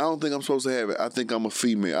 I don't think I'm supposed to have it. I think I'm a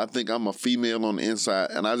female. I think I'm a female on the inside,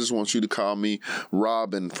 and I just want you to call me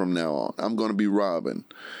Robin from now on. I'm gonna be Robin.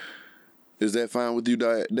 Is that fine with you,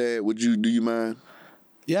 Dad? Do you mind?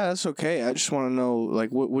 Yeah, that's okay. I just want to know, like,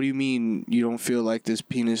 what do you mean you don't feel like this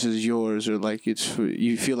penis is yours, or like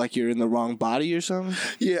you feel like you're in the wrong body or something?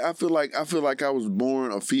 Yeah, I feel like I was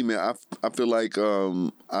born a female. I feel like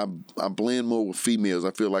I blend more with females.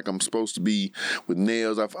 I feel like I'm supposed to be with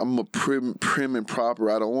nails. I'm a prim and proper.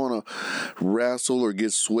 I don't want to wrestle or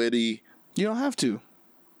get sweaty. You don't have to.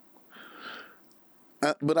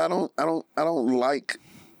 But I don't like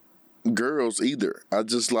girls either. I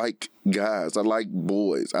just like guys. I like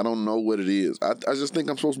boys. I don't know what it is. I just think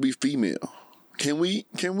I'm supposed to be female. Can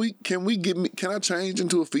I change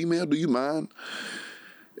into a female? Do you mind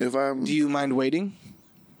if I'm? Do you mind waiting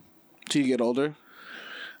till you get older?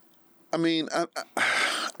 I mean, I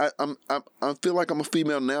feel like I'm a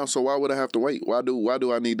female now, so why would I have to wait? Why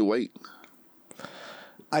do I need to wait?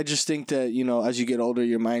 I just think that, you know, as you get older,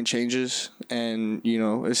 your mind changes, and, you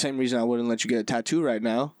know, the same reason I wouldn't let you get a tattoo right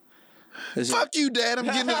now. Fuck you, Dad. I'm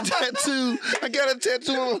getting a tattoo. I got a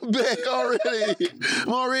tattoo on my back already.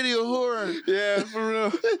 I'm already a whore. Yeah, for real.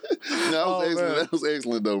 That was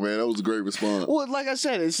excellent, though, man. That was a great response. Well, like I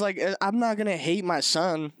said, it's like, I'm not going to hate my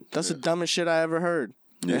son. That's the dumbest shit I ever heard.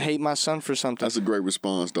 Yeah. I hate my son for something. That's a great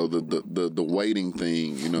response, though. The waiting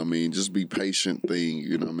thing, you know what I mean? Just be patient thing,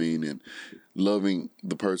 you know what I mean? And loving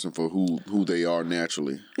the person for who they are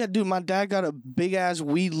naturally. Yeah, dude, my dad got a big-ass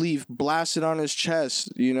weed leaf blasted on his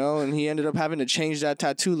chest, you know, and he ended up having to change that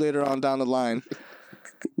tattoo later on down the line.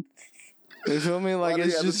 You feel me? Like, why did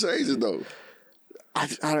he have to change it, though? I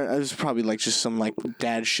don't. It was probably like just some like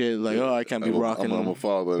dad shit. Like, I can't be rocking. I'm a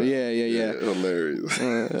father. Yeah. Hilarious.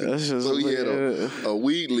 That's just so he had a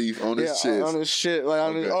weed leaf on his chest. On his shit, like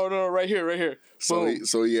on his. Oh no, right here. So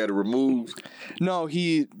he had to remove. No,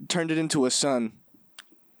 he turned it into a sun.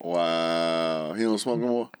 Wow, he don't smoke no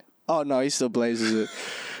more. Oh no, he still blazes it.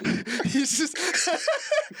 He's just.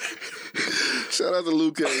 Shout out to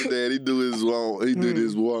Luke Cage, Dad. He do his own. He did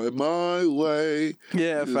his one my way.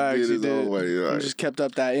 Yeah, facts. He did. Way, right. He just kept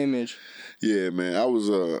up that image. Yeah, man. I was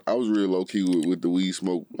real low key with the weed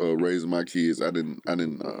smoke. Raising my kids, I didn't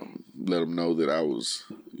let them know that I was.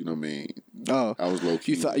 You know what I mean? Oh, I was low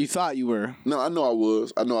key. You thought you were? No, I know I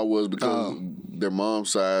was because their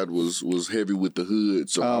mom's side was heavy with the hood.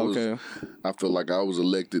 So I feel like I was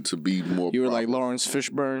elected to be more. You were like Lawrence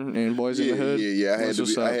Fishburne in Boys in the Hood. Yeah.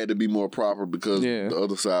 I had to be more proper because the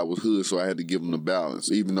other side was hood, so I had to give them the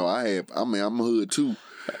balance. Even though I'm a hood too,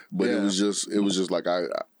 but it was just like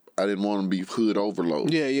I didn't want to be hood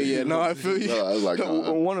overload. Yeah. No, I feel you. I was like,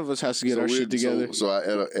 one of us has to get our shit together. So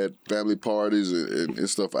at family parties and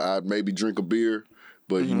stuff, I'd maybe drink a beer,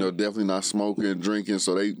 but you know, definitely not smoking and drinking.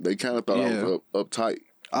 So they kind of thought I was uptight.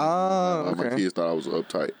 Okay. My kids thought I was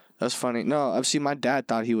uptight. That's funny. No, I've seen my dad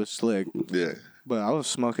thought he was slick. Yeah. But I was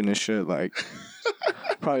smoking this shit like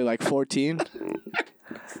probably like 14.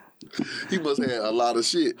 He must have had a lot of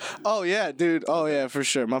shit. Oh yeah, dude. Oh yeah, for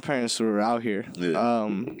sure. My parents were out here. Yeah.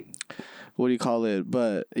 What do you call it?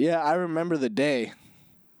 But yeah, I remember the day.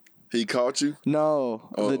 He caught you? No,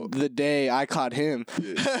 the day I caught him.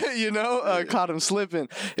 Yeah. You know, caught him slipping.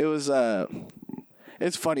 It was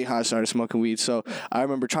it's funny how I started smoking weed. So I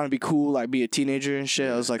remember trying to be cool, like be a teenager and shit.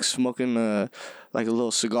 I was like smoking like a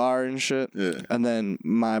little cigar and shit. Yeah. And then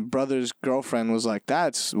my brother's girlfriend was like,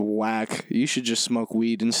 "That's whack. You should just smoke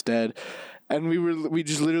weed instead." And we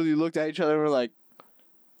just literally looked at each other and we're like,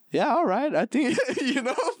 "Yeah, all right. I think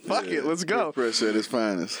fuck it, let's go." Pressure at its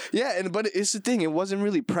finest. Yeah, but it's the thing. It wasn't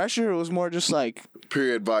really pressure. It was more just like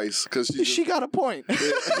peer advice because she got a point.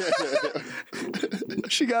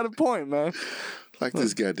 She got a point, man. Like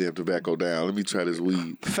this goddamn tobacco down. Let me try this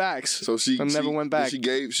weed. Facts. So she never went back. She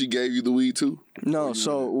gave you the weed too? No.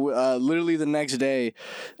 So literally the next day,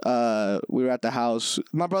 we were at the house.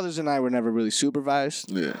 My brothers and I were never really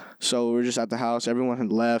supervised. Yeah. So we were just at the house. Everyone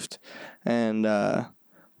had left, and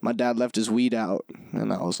my dad left his weed out,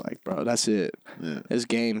 and I was like, "Bro, that's it. Yeah. It's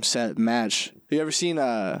game, set, match." You ever seen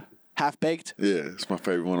Have Half Baked. Yeah, it's my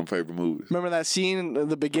favorite one of my favorite movies. Remember that scene in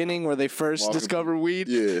the beginning where they first discover weed?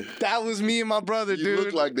 Yeah. That was me and my brother, You dude.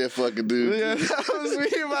 look like that fucking dude. Yeah, that was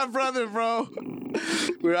me and my brother, bro.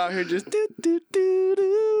 We're out here just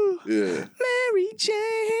do. Yeah. Mary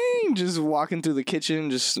Jane. Just walking through the kitchen,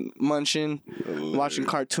 just munching, watching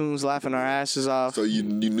cartoons, laughing our asses off. So you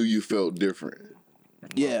knew you felt different.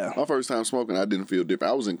 Yeah. My first time smoking, I didn't feel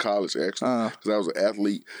different. I was in college, actually, because I was an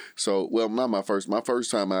athlete. So, well, not my first. My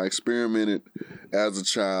first time, I experimented as a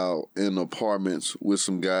child in apartments with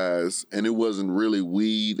some guys, and it wasn't really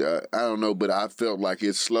weed. I don't know, but I felt like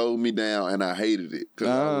it slowed me down, and I hated it.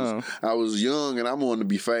 Because I was young, and I wanted to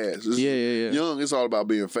be fast. Yeah. Young, it's all about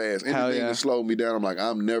being fast. Anything that slowed me down, I'm like,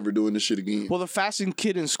 I'm never doing this shit again. Well, the fastest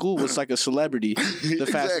kid in school was like a celebrity. The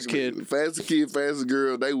fastest kid. Fastest kid, fastest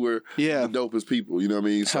girl, they were the dopest people, you know what I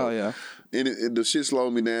mean? So, hell yeah. And the shit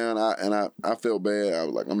slowed me down, I felt bad. I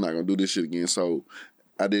was like, I'm not going to do this shit again. So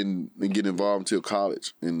I didn't get involved until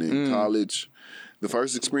college. And in college, the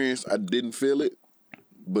first experience, I didn't feel it.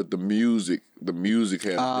 But the music had a different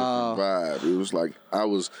vibe. It was like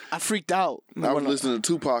I freaked out. I was listening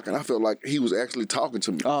to Tupac, and I felt like he was actually talking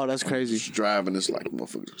to me. Oh, that's crazy. Just driving, it's like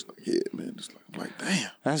motherfuckers, just like, yeah, man. Just like, I'm like, damn.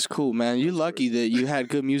 That's cool, man. You're lucky that you had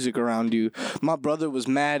good music around you. My brother was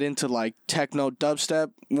mad into like techno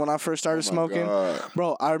dubstep when I first started smoking. God.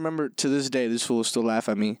 Bro, I remember to this day, this fool will still laugh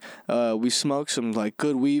at me. We smoked some like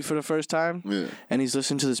good weed for the first time. Yeah. And he's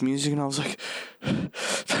listening to this music, and I was like,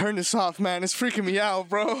 turn this off, man. It's freaking me out,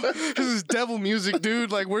 bro. This is devil music,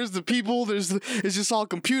 dude. Like, where's the people? It's just all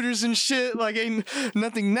computers and shit. Like, ain't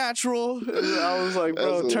nothing natural. I was like,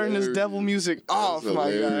 bro, turn this devil music off,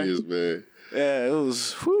 my guy. Man. Yeah, it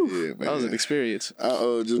was. Whew, that was an experience.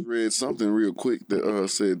 I just read something real quick that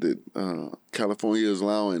said that California is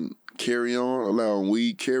allowing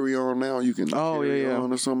weed carry on now. You can carry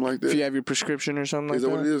on or something like that. If you have your prescription or something like that.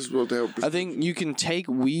 Is that what it is? Supposed to have a prescription? I think you can take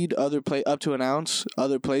weed up to an ounce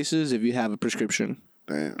other places if you have a prescription.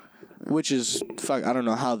 Damn. Which is fuck. I don't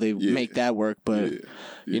know how they make that work, but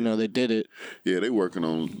you know they did it. Yeah, they working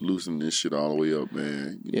on loosening this shit all the way up,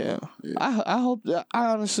 man. You know? I hope that I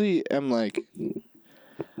honestly am like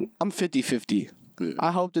I'm 50-50. Yeah.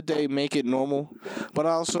 I hope that they make it normal, but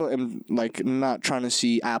I also am like not trying to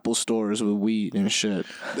see Apple stores with weed and shit.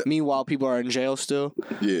 Meanwhile, people are in jail still.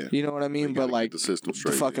 Yeah, you know what I mean. But like the system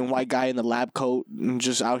straight, the fucking white guy in the lab coat and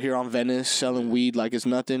just out here on Venice selling weed like it's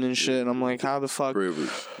nothing and shit. And I'm like, how the fuck?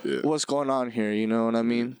 Privilege. Yeah. What's going on here? You know what I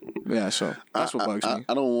mean? Yeah. So that's what bugs me.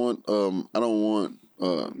 I don't want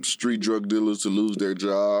street drug dealers to lose their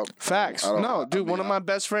job. Facts. No, dude, one of my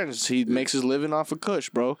best friends, he makes his living off of Kush,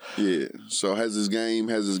 bro. Yeah. So has his game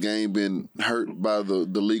been hurt by the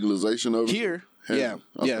legalization of it? Here. Yeah.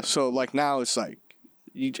 Okay. Yeah. So like now it's like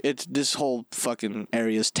it's this whole fucking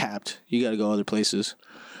area is tapped. You got to go other places.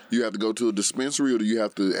 You have to go to a dispensary, or do you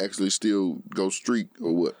have to actually still go street,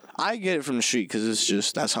 or what? I get it from the street because it's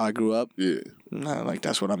just that's how I grew up. Yeah. Like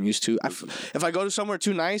that's what I'm used to. If I go to somewhere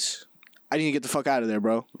too nice, I need to get the fuck out of there,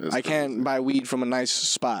 bro. I can't buy weed from a nice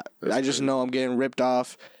spot. I just know I'm getting ripped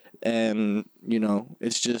off, and, you know,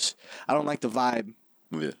 it's just, I don't like the vibe.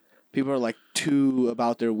 Yeah. People are, like, too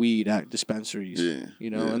about their weed at dispensaries. Yeah. You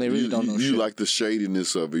know, and they really don't know shit. You like the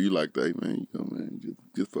shadiness of it. You like that, hey, man,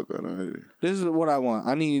 get the fuck out of here. This is what I want.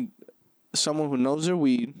 I need someone who knows their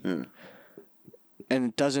weed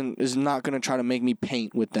and is not going to try to make me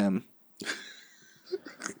paint with them.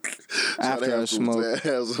 After I smoke,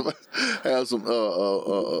 have some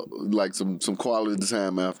like some quality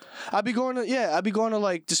time after. I'd be going to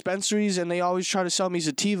like dispensaries, and they always try to sell me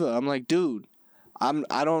sativa. I'm like, dude,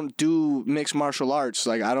 I don't do mixed martial arts.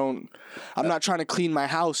 Like I'm not trying to clean my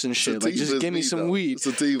house and shit. Like just give me some weed.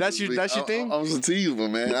 Sativa that's your thing. I'm sativa,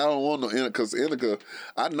 man. I don't want no indica, because indica,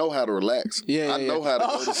 I know how to relax. I know how to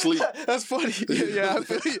go to sleep. That's funny. Yeah, I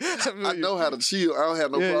feel you. I know how to chill. I don't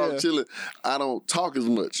have no problem chilling. I don't talk as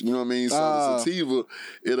much. You know what I mean? So the sativa,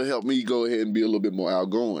 it'll help me go ahead and be a little bit more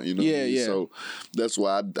outgoing. You know what I mean? So that's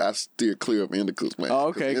why I steer clear of indicas, man. Oh,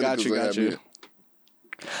 okay, got you.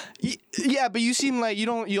 Yeah, but you seem like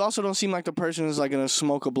you also don't seem like the person who's like gonna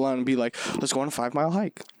smoke a blunt and be like, let's go on a 5 mile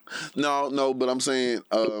hike. No, but I'm saying,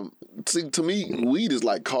 see, to me, weed is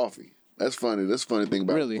like coffee. That's funny. That's the funny thing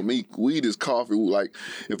about it. For me, weed is coffee. Like,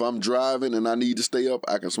 if I'm driving and I need to stay up,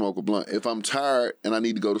 I can smoke a blunt. If I'm tired and I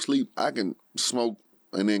need to go to sleep, I can smoke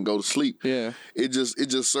and then go to sleep. Yeah. It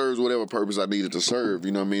just serves whatever purpose I needed to serve.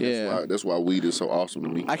 You know what I mean? Yeah. That's why weed is so awesome to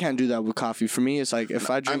me. I can't do that with coffee. For me, it's like if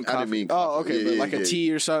I drink coffee. I didn't mean coffee. coffee. Okay, but like a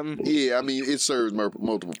tea or something. Yeah, I mean, it serves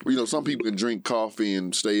multiple. You know, some people can drink coffee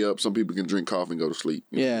and stay up. Some people can drink coffee and go to sleep.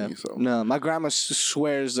 Yeah. So. No, my grandma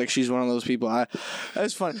swears like she's one of those people.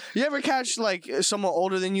 That's funny. You ever catch like someone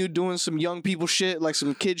older than you doing some young people shit, like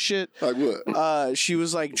some kid shit? Like what? She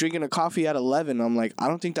was like drinking a coffee at 11. I'm like, I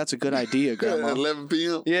don't think that's a good idea, Grandma. At 11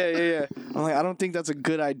 p.m. Yeah. I'm like, I don't think that's a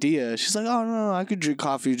good idea. She's like, oh no, I could drink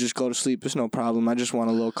coffee, just go to sleep. It's no problem. I just want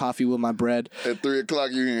a little coffee with my bread. At 3 o'clock,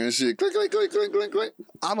 you're hearing shit. Click, click, click, click, click, click.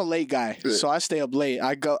 I'm a late guy, so I stay up late.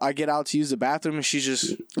 I get out to use the bathroom, and she's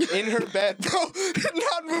just in her bed, bro,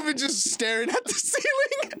 not moving, just staring at the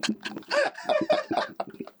ceiling.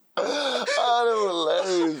 Oh, that was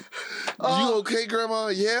hilarious. You okay, Grandma?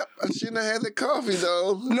 Yep. I shouldn't have had the coffee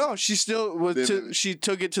though. No, she still was. She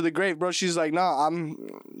took it to the grave, bro. She's like, nah,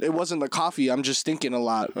 it wasn't the coffee. I'm just thinking a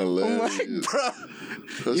lot. Hilarious. I'm like, bro,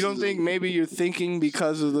 you don't think maybe you're thinking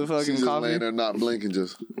because of the fucking she's just coffee? laying there not blinking,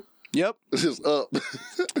 just. Yep. Just up.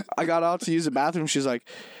 I got out to use the bathroom. She's like,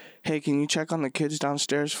 hey, can you check on the kids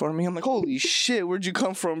downstairs for me? I'm like, holy shit, where'd you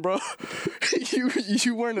come from, bro?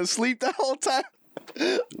 you weren't asleep that whole time?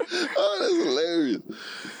 Oh, that's hilarious.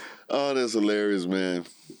 Oh, that's hilarious, man.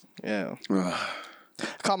 Yeah. I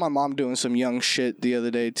caught my mom doing some young shit the other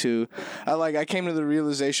day too. I came to the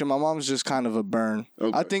realization my mom's just kind of a burn.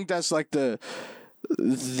 Okay. I think that's like the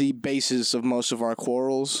basis of most of our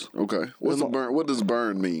quarrels. Okay. What's a burn? What does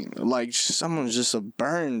burn mean? Like someone's just a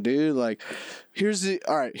burn, dude. Like here's the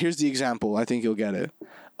example. I think you'll get it.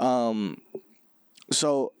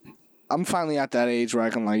 So I'm finally at that age where I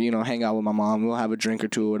can hang out with my mom. We'll have a drink or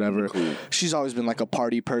two or whatever. Cool. She's always been like a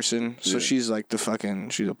party person. So she's like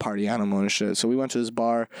she's a party animal and shit. So we went to this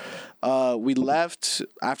bar. We left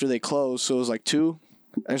after they closed. So it was like 2.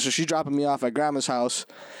 And so she's dropping me off at grandma's house.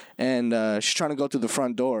 And she's trying to go through the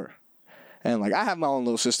front door. And like I have my own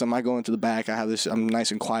little system. I go into the back. I'm nice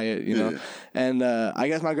and quiet, you know. And I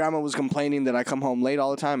guess my grandma was complaining that I come home late all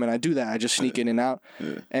the time, and I do that. I just sneak in and out.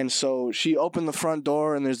 Yeah. And so she opened the front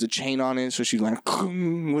door, and there's the chain on it. So she went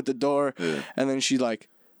with the door, and then she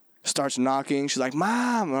starts knocking. She's like,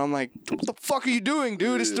 "Mom," and I'm like, "What the fuck are you doing,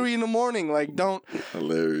 dude? It's 3 a.m. Like, don't."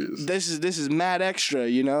 Hilarious. This is mad extra,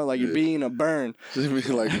 you know. Like you're being a burn. You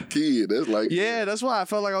mean like a kid? That's like that's why I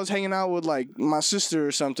felt like I was hanging out with like my sister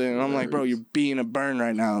or something. And I'm like, bro, you're being a burn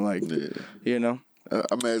right now. Like, you know. I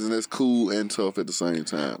imagine that's cool and tough at the same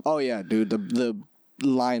time. Oh yeah, dude. The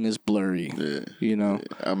line is blurry. Yeah. You know.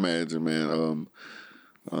 Yeah. I imagine, man.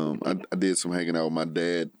 I did some hanging out with my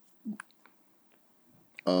dad.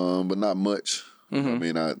 But not much. Mm-hmm. I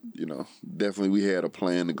mean, definitely we had a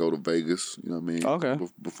plan to go to Vegas. You know what I mean? Okay.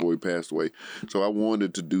 Before he passed away, so I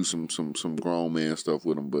wanted to do some grown man stuff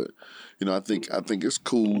with him. But I think it's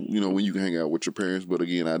cool. When you can hang out with your parents. But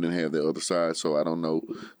again, I didn't have the other side, so I don't know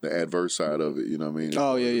the adverse side of it. You know what I mean?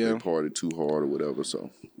 Oh yeah. They partied too hard or whatever.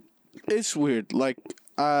 So it's weird. Like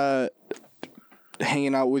hanging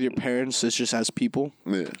out with your parents is just as people.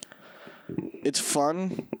 Yeah. It's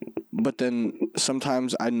fun. But then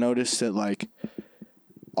sometimes I notice that like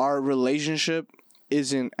our relationship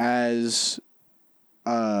isn't as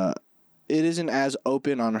open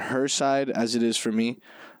on her side as it is for me.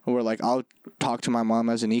 Where like I'll talk to my mom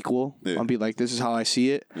as an equal. Yeah. I'll be like, this is how I see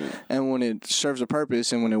it. Yeah. And when it serves a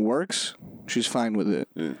purpose and when it works, she's fine with it.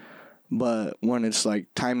 Yeah. But when it's like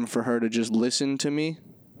time for her to just listen to me,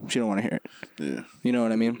 she don't want to hear it. Yeah. You know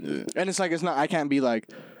what I mean? Yeah. And it's like I can't be like,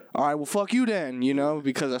 all right, well, fuck you then,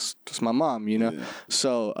 because that's my mom, Yeah.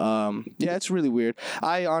 So, it's really weird.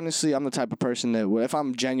 I'm the type of person that if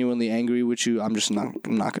I'm genuinely angry with you, I'm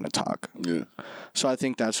not going to talk. Yeah. So I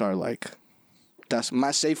think that's that's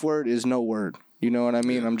my safe word is no word. You know what I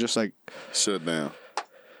mean? Yeah. I'm just like. Shut down.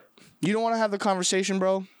 You don't want to have the conversation,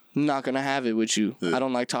 bro? I'm not going to have it with you. Yeah. I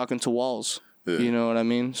don't like talking to walls. Yeah. You know what I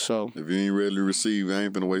mean? So. If you ain't ready to receive, I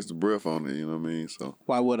ain't going to waste the breath on it. You know what I mean? So.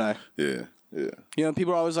 Why would I? Yeah. Yeah.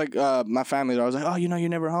 People are always like, my family, they're always like, oh, you're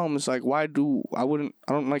never home. It's like, I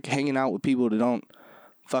don't like hanging out with people that don't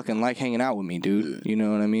fucking like hanging out with me, dude. Yeah. You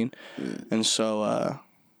know what I mean? Yeah. And so,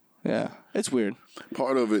 it's weird.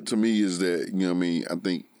 Part of it to me is that, I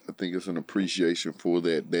think it's an appreciation for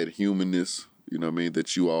that humanness,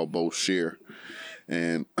 that you all both share.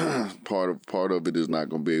 And part of it is not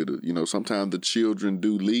going to be able to, sometimes the children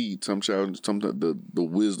do lead. Sometimes the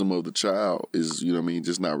wisdom of the child is,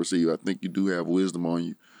 just not received. I think you do have wisdom on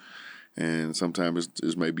you. And sometimes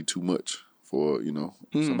it's maybe too much for,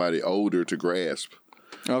 somebody older to grasp.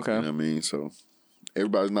 Okay. You know what I mean? So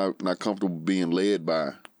everybody's not comfortable being led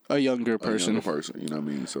by a younger person. You know what I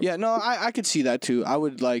mean? So Yeah, no, I could see that too. I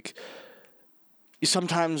would like.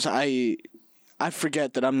 Sometimes I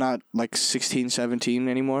forget that I'm not like 16, 17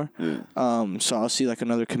 anymore. Yeah. So I'll see like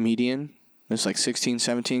another comedian that's like 16,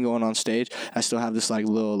 17 going on stage. I still have this like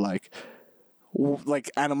little like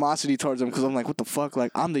animosity towards them because I'm like, what the fuck?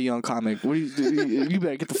 Like, I'm the young comic. What you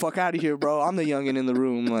better get the fuck out of here, bro. I'm the youngin' in the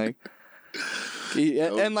room. Like,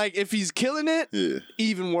 and like if he's killing it,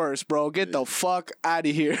 even worse, bro. Get the fuck out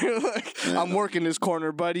of here. Like, I'm working this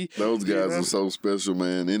corner, buddy. Those guys are so special,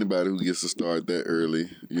 man. Anybody who gets to start that early,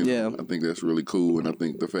 you know, I think that's really cool. And I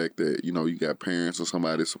think the fact that, you know, you got parents or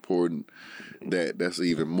somebody supporting that's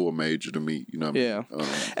even more major to me, you know what I mean?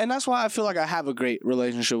 And that's why I feel like I have a great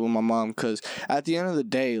relationship with my mom, because at the end of the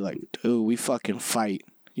day, like, dude, we fucking fight,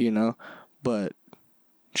 you know? But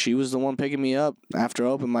she was the one picking me up after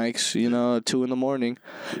open mics, you know, at 2 a.m.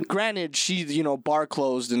 Granted, she, you know, bar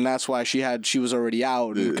closed, and that's why she was already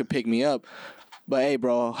out and could pick me up. But hey,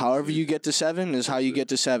 bro, however you get to 7 is how you get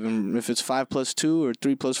to 7. If it's 5 + 2 or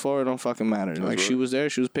 3 + 4, it don't fucking matter. That's like, right. She was there,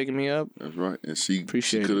 she was picking me up. That's right. And she could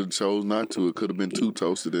have chose not to. It could have been too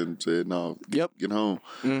toasted and said, no, get home.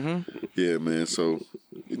 Mm-hmm. Yeah, man. So,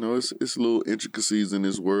 you know, it's little intricacies in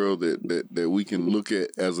this world that we can look at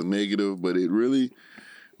as a negative, but it really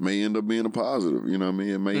may end up being a positive, you know what I mean?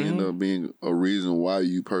 It may end up being a reason why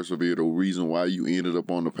you persevered, or a reason why you ended up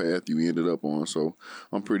on the path you ended up on. So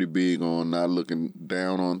I'm pretty big on not looking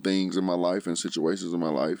down on things in my life and situations in my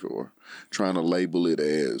life, or trying to label it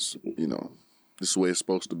as, you know, this is the way it's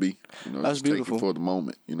supposed to be. You know, that's beautiful. Take it for the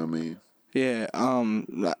moment, you know what I mean? Yeah,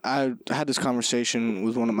 I had this conversation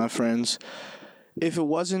with one of my friends. If it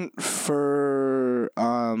wasn't for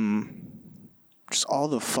just all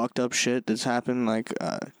the fucked up shit that's happened, like,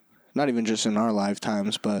 not even just in our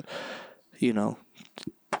lifetimes, but, you know,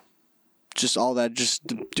 just all that, just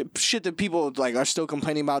the shit that people, like, are still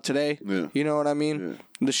complaining about today. Yeah. You know what I mean?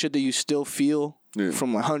 Yeah. The shit that you still feel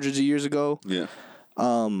from, like, hundreds of years ago. Yeah.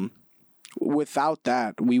 Without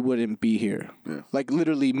that, we wouldn't be here. Yeah. Like,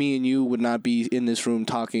 literally, me and you would not be in this room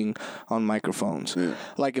talking on microphones. Yeah.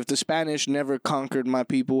 Like, if the Spanish never conquered my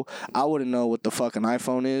people, I wouldn't know what the fuck an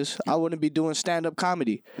iPhone is. I wouldn't be doing stand-up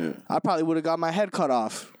comedy. Yeah. I probably would have got my head cut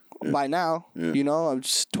off by now. Yeah. You know, I'm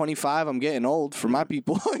just 25. I'm getting old for my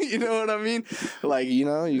people. You know what I mean? Like, you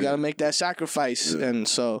know, you got to make that sacrifice. Yeah. And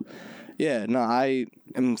so, yeah, no, I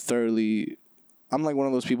am thoroughly... I'm like one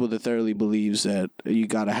of those people that thoroughly believes that you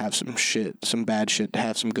gotta have some shit, some bad shit, to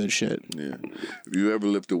have some good shit. Yeah. If you ever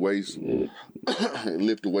lifted weights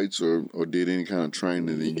or did any kind of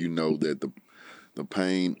training, then you know that the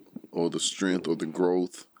pain or the strength or the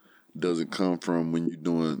growth doesn't come from when you're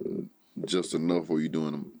doing just enough, or you're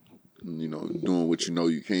doing, you know, doing what you know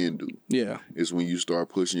you can do. Yeah. It's when you start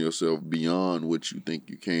pushing yourself beyond what you think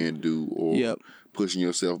you can do, or pushing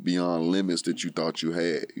yourself beyond limits that you thought you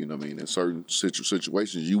had. You know what I mean? In certain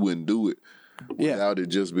situations, you wouldn't do it without it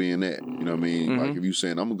just being that. You know what I mean? Like if you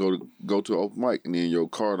saying, I'm going to go to an open mic, and then your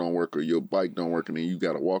car don't work or your bike don't work, and then you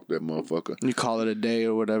got to walk that motherfucker. You call it a day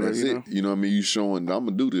or whatever. That's it. You know what I mean? You showing, I'm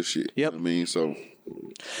going to do this shit. Yep. You know what I mean? So...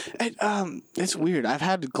 it's weird. I've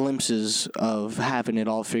had glimpses of having it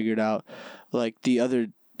all figured out. Like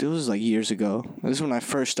it was like years ago. This is when I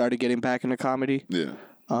first started getting back into comedy. Yeah.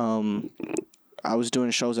 I was doing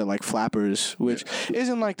shows at like Flappers, which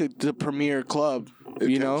isn't like the premier club.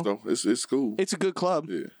 You know, though. It's cool. It's a good club.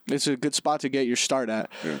 Yeah. It's a good spot to get your start at.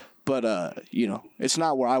 Yeah. But, you know, it's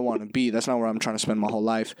not where I want to be. That's not where I'm trying to spend my whole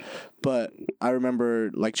life. But I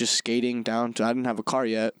remember, like, just skating down to... I didn't have a car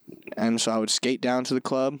yet. And so I would skate down to the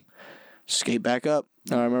club, skate back up.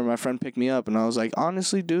 And I remember my friend picked me up. And I was like,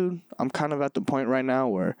 honestly, dude, I'm kind of at the point right now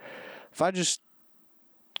where if I just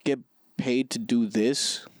get paid to do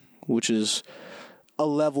this, which is a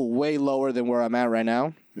level way lower than where I'm at right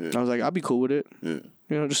now, I was like, I'll be cool with it. Yeah.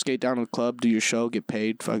 You know, just skate down to the club, do your show, get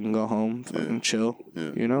paid, fucking go home, fucking chill.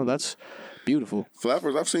 Yeah. You know, that's beautiful.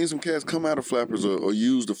 Flappers, I've seen some cats come out of Flappers or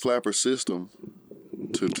use the Flapper system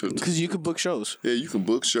because you can book shows. Yeah, you can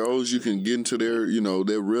book shows. You can get into their, you know,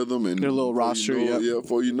 their rhythm and their little roster. Yeah,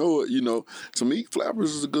 before you know it, you know, to me,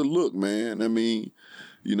 Flappers is a good look, man. I mean,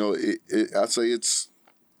 you know, I'd say it's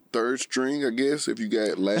third string, I guess. If you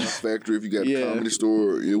got Laugh Factory, if you got a Comedy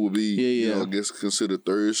Store, it would be, you know, I guess considered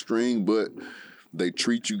third string, but they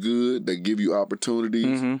treat you good. They give you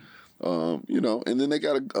opportunities, you know, and then they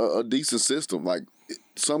got a decent system. Like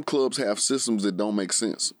some clubs have systems that don't make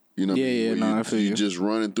sense. You know, I feel you just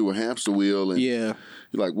running through a hamster wheel, and you're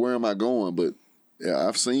like, where am I going? But yeah,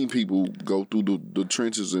 I've seen people go through the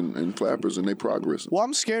trenches and Flappers, and they progress. Well,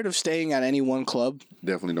 I'm scared of staying at any one club.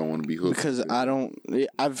 Definitely don't want to be hooked because I don't.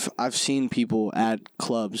 I've seen people at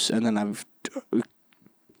clubs, and then I've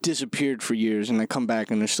disappeared for years, and they come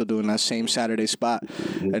back and they're still doing that same Saturday spot,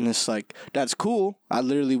 and it's like, that's cool. I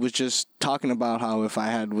literally was just talking about how if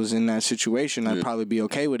I was in that situation, I'd probably be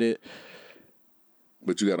okay with it.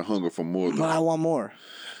 But you got a hunger for more. But I want more.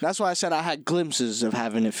 That's why I said I had glimpses of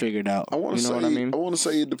having it figured out. I want to say, what I mean? I want to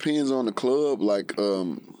say it depends on the club. Like,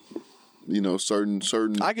 you know, certain.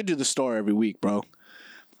 I could do the store every week, bro.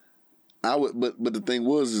 I would, but the thing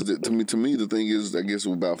is that to me, the thing is, I guess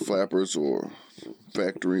about Flappers or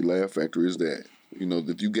Laugh Factory is that, you know,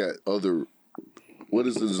 that you got other. What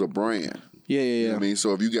is this? A brand. Yeah. You know what I mean,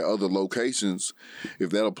 so if you got other locations, if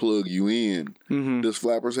that'll plug you in, does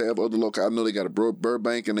Flappers have other locations? I know they got a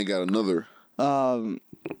Burbank and they got another.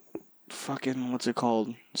 Fucking, what's it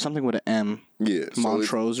called? Something with an M. Yeah.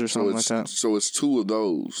 Montrose or something like that. So it's two of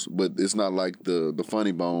those, but it's not like the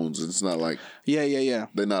Funny Bones. It's not like. Yeah.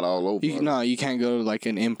 They're not all over. No, you can't go to like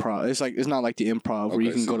an improv. It's not like the improv where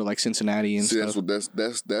you can go to like Cincinnati and stuff.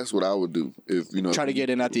 That's what I would do if you know. Try to get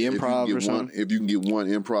in at the improv or something. If you can get one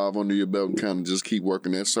improv under your belt and kind of just keep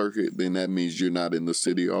working that circuit, then that means you're not in the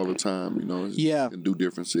city all the time. You know. Yeah. And do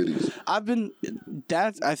different cities.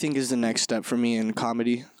 That I think is the next step for me in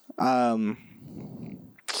comedy. I've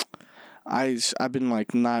been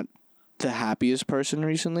like not the happiest person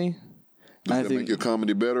recently. Does that make your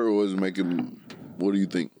comedy better, or is it making? What do you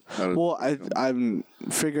think? I'm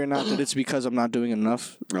figuring out that it's because I'm not doing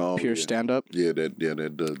enough pure stand up. Yeah,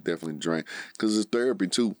 that does definitely drain. Because it's therapy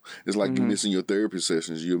too. It's like you're missing your therapy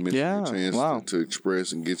sessions. You're missing your chance to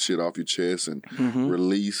express and get shit off your chest and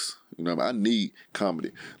release. You know, I need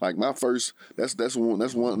comedy. Like my first. That's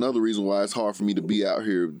another reason why it's hard for me to be out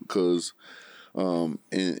here because in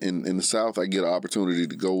the South I get an opportunity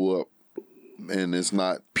to go up. And it's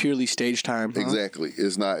not purely stage time. Huh? Exactly.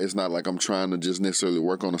 It's not like I'm trying to just necessarily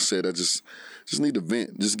work on a set. I just need to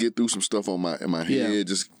vent. Just get through some stuff in my head.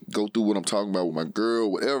 Just go through what I'm talking about with my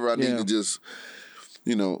girl. Whatever I need to just,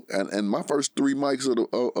 you know. And my first 3 mics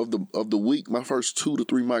of the week, my first 2 to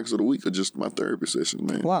 3 mics of the week are just my therapy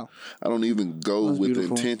sessions, man. Wow. I don't even go with the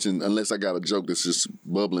intention unless I got a joke that's just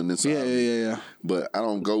bubbling inside. Yeah. But I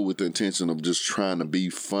don't go with the intention of just trying to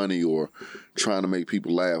be funny or trying to make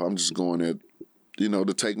people laugh. I'm just going there, you know,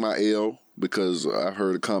 to take my L because I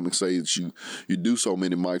heard a comic say that you do so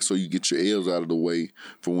many mics so you get your L's out of the way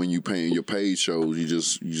for when you paying your paid shows. You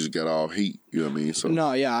just got all heat. You know what I mean? So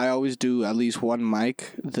no, yeah, I always do at least one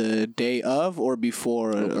mic the day of or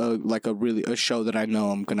before a show that I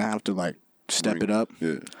know I'm gonna have to like step it up.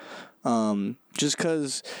 Yeah. Just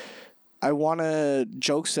because I want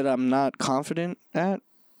jokes that I'm not confident at.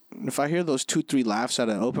 If I hear those 2-3 laughs at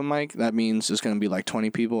an open mic, that means it's gonna be like 20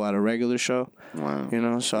 people at a regular show. Wow. You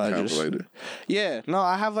know, so I just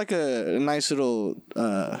I have like a nice little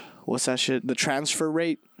what's that shit? The transfer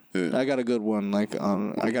rate. Yeah. I got a good one. Like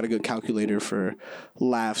I got a good calculator for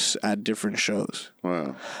laughs at different shows.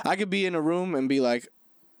 Wow. I could be in a room and be like,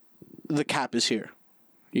 the cap is here.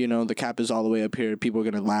 You know, the cap is all the way up here. People are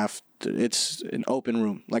gonna laugh. It's an open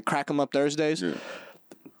room. Like Crack 'em Up Thursdays. Yeah.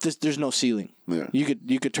 There's no ceiling. Yeah. You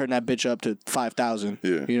could turn that bitch up to 5,000.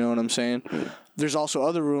 Yeah. You know what I'm saying? Yeah. There's also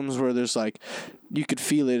other rooms where there's like, you could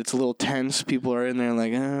feel it. It's a little tense. People are in there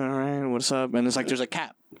like, all right, what's up? And it's like, there's a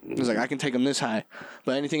cap. It's like, I can take them this high.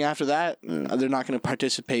 But anything after that, they're not going to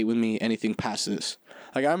participate with me anything past this.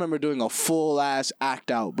 Like, I remember doing a full-ass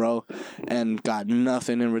act out, bro, and got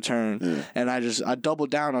nothing in return. Yeah. And I doubled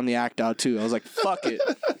down on the act out, too. I was like, fuck it.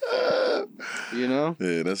 You know?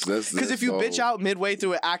 Yeah, that's because if you bitch out midway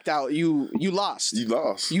through an act out, you lost. You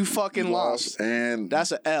lost. You fucking lost. And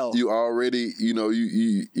that's an L. You already, you know,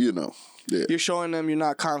 you know. Yeah. You're showing them you're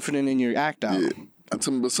not confident in your act out. Yeah.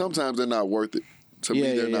 But sometimes they're not worth it. To me,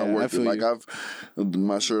 they're not worth it. Like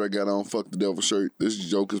my shirt I got on, fuck the devil shirt. This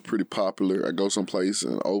joke is pretty popular. I go someplace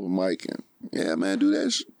and open mic and yeah, man, do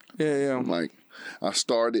that shit. Yeah. I'm like, I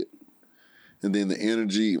started, and then the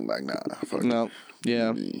energy, I'm like, nah, fuck no.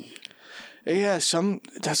 Yeah. Yeah,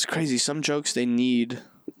 that's crazy. Some jokes they need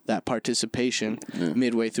that participation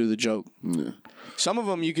midway through the joke. Yeah. Some of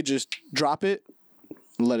them you could just drop it,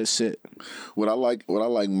 and let it sit. What I like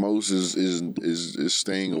most is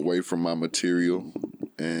staying away from my material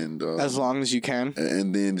and as long as you can,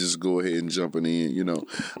 and then just go ahead and jumping in. You know,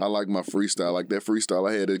 I like my freestyle. Like that freestyle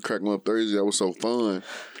I had at Crack 'em Up Thursday. That was so fun.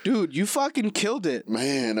 Dude, you fucking killed it.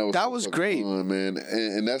 Man, that was great. Fun, man.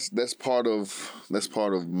 And that's part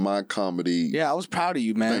of my comedy. Yeah, I was proud of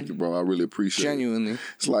you, man. Thank you, bro. I really appreciate it. Genuinely.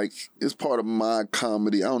 It's like it's part of my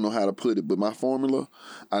comedy. I don't know how to put it, but my formula,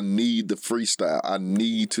 I need the freestyle. I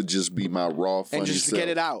need to just be my raw funny and just self. get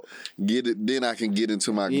it out. Get it, then I can get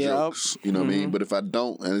into my jokes. You know what I mean? But if I don't,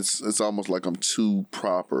 don't, and it's almost like I'm too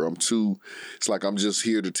proper. It's like I'm just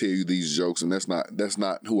here to tell you these jokes, and that's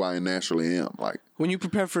not who I naturally am. Like when you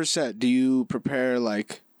prepare for a set, do you prepare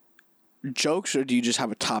like jokes, or do you just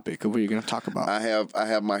have a topic of what you're going to talk about? I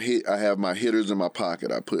have my hitters in my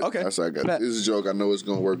pocket. I say I got this joke. I know it's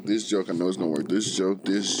going to work. This joke. I know it's going to work. This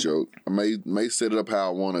joke. I may set it up how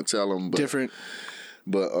I want to tell them, but different.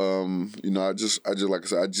 But I just like I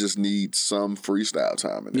said, I just need some freestyle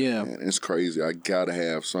time in it. Yeah, man. It's crazy. I gotta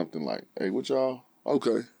have something like, hey, what y'all?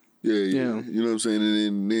 Okay. Yeah. You know what I'm saying?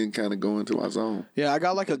 And then kind of go into my zone. Yeah, I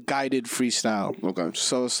got like a guided freestyle. Okay.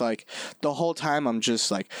 So it's like the whole time I'm just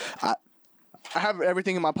like I have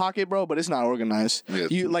everything in my pocket, bro, but it's not organized. Yes.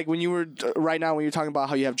 You like when you were right now when you're talking about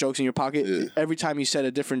how you have jokes in your pocket. Every time you said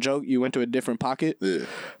a different joke, you went to a different pocket. Yeah.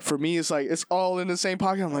 For me, it's like it's all in the same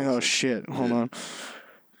pocket. I'm like, oh shit, hold on.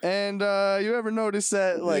 And you ever notice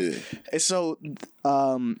that like so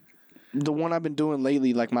the one I've been doing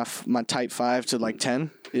lately, like my type 5 to like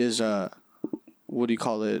 10 is what do you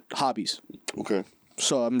call it? Hobbies. Okay.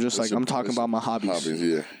 So I'm just I'm talking about my hobbies.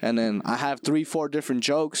 Yeah. And then I have 3-4 different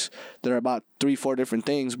jokes that are about 3-4 different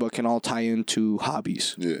things, but can all tie into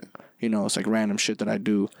hobbies. Yeah. You know, it's like random shit that I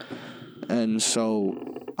do. And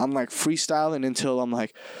so I'm like freestyling until I'm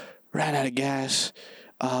like, ran out of gas.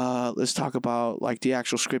 Let's talk about like the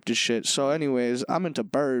actual scripted shit. So anyways, I'm into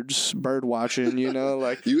bird watching, you know,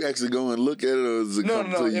 like you actually go and look at it, or does it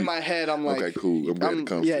come to you? In my head I'm like, okay, cool. I'm glad it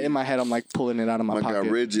comes to you. In my head I'm like pulling it out of my pocket. My guy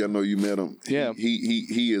Reggie, I know you met him. Yeah.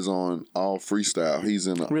 He is on all freestyle. He's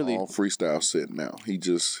in all freestyle set now. He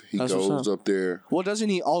goes up there. Well, doesn't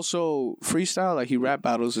he also freestyle? Like he rap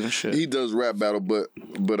battles and shit. He does rap battle, but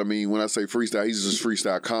I mean when I say freestyle, he's just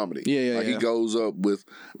freestyle comedy. Yeah. He goes up with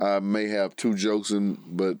I may have 2 jokes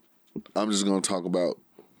but I'm just gonna talk about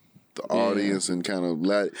the audience and kind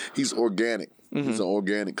of he's organic. Mm-hmm. He's an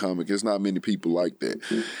organic comic. There's not many people like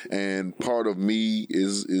that, and part of me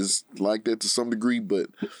is like that to some degree. But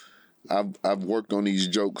I've worked on these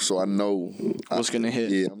jokes, so I know what's gonna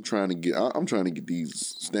hit. Yeah, I'm trying to get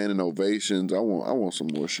these standing ovations. I want some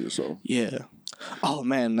more shit. So yeah. Oh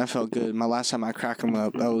man, that felt good. My last time I cracked him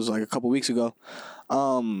up, that was like a couple weeks ago.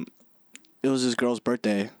 It was this girl's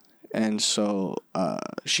birthday. And so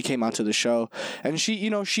she came out to the show, and she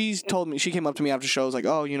told me, she came up to me after the show, was like,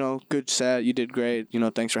 oh, good set, you did great,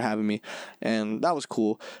 thanks for having me, and that was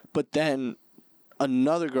cool. But then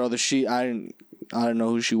another girl that I don't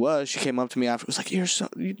know who she was, she came up to me after, was like,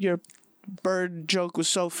 your bird joke was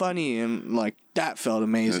so funny, and like that felt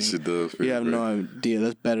amazing. That shit does. You have no idea.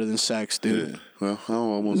 That's better than sex, dude. Yeah. Well, I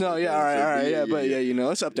almost. No, yeah, all right, yeah, but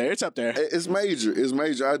it's up there. It's up there. It's major.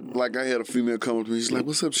 I had a female come up to me. She's like,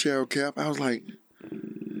 "What's up, Cheryl Cap?" I was like,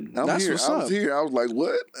 That's here. what's up. I was here. I was like,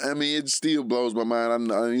 what? I mean, it still blows my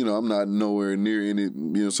mind. I'm not nowhere near any,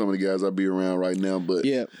 some of the guys I be around right now, but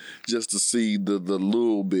just to see the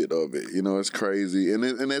little bit of it, it's crazy. And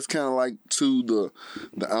that's kind of like the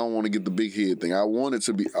I don't want to get the big head thing. I want it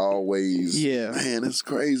to be always, man, it's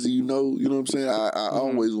crazy. You know what I'm saying? I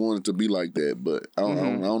always want it to be like that, but I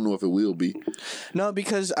don't know if it will be. No,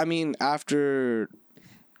 because I mean, after,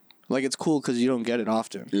 like, it's cool because you don't get it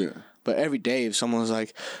often. Yeah. But every day, if someone's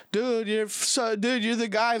like, dude, you're the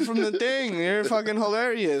guy from the thing. You're fucking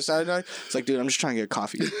hilarious. It's like, dude, I'm just trying to get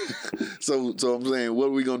coffee. So I'm saying, what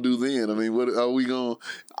are we going to do then? I mean, what are we going to...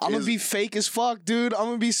 I'm going to be fake as fuck, dude. I'm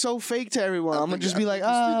going to be so fake to everyone. I'm going to just be like,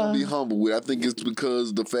 still going to be humble with it. I think it's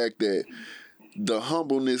because the fact that the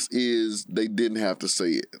humbleness is they didn't have to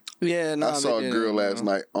say it. Yeah, no, I saw a girl last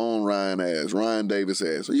night on Ryan Davis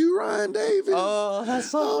ass. Are you Ryan Davis? Oh,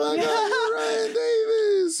 that's so. Oh my God, you're Ryan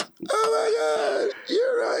Davis. Oh my God,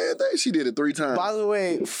 you're Ryan Davis. She did it 3 times. By the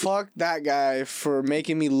way, fuck that guy for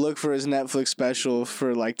making me look for his Netflix special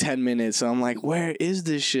for like 10 minutes. And I'm like, where is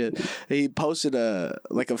this shit? He posted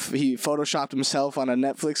he photoshopped himself on a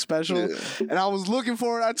Netflix special, and I was looking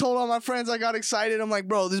for it. I told all my friends, I got excited. I'm like,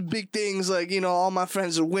 bro, this big thing's like, all my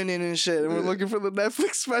friends are winning and shit, and we're looking for the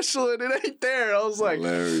Netflix special. And it ain't there. I was like,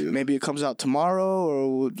 hilarious. Maybe it comes out tomorrow,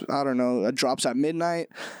 or I don't know. It drops at midnight.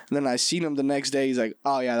 And then I seen him the next day. He's like,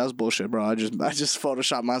 "Oh yeah, that's bullshit, bro. I just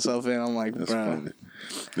photoshopped myself in." I'm like, that's bro, funny.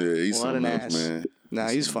 Yeah, he's what an ass, man. Nah,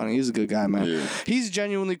 he's funny. He's a good guy, man. Yeah. He's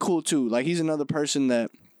genuinely cool too. Like, he's another person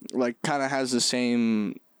that like kind of has the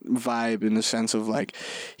same vibe in the sense of like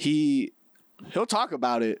he'll talk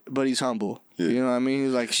about it, but he's humble. Yeah. You know what I mean?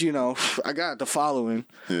 He's like, I got the following.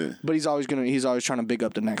 Yeah. But he's always trying to big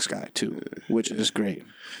up the next guy too, which is great.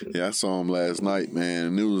 Yeah, I saw him last night, man,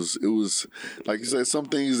 and it was like you said, some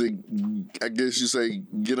things that I guess you say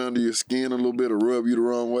get under your skin a little bit or rub you the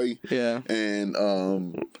wrong way. Yeah. And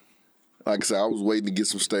like I said, I was waiting to get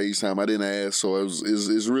some stage time. I didn't ask, so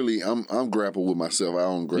it's really I'm grappling with myself. I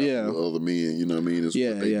don't grapple with other men. You know what I mean? It's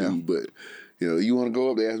what they do. But you want to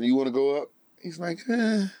go up? They asked me, you want to go up? He's like,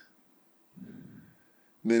 eh.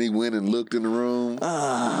 Then he went and looked in the room.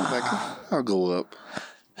 I was like, I'll go up.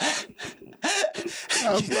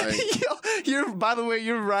 I was like, by the way,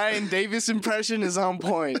 your Ryan Davis impression is on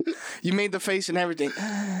point. You made the face and everything.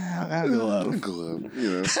 I'll go up. I'll go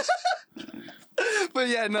up. But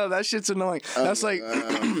yeah, no, that shit's annoying. That's like,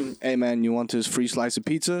 hey man, you want this free slice of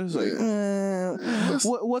pizza? It's like,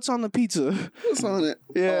 what's on the pizza? What's on it?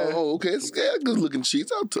 Yeah. Oh, okay. It's got good looking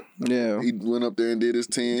sheets. Yeah. He went up there and did his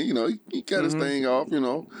 10. He got his thing off.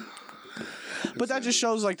 But that just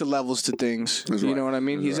shows like the levels to things. That's you know what I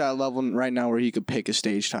mean? He's at a level right now where he could pick a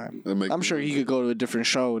stage time. I'm sure he could go to a different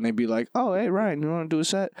show and they'd be like, "Oh, hey Ryan, you want to do a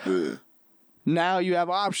set?" Yeah. Now you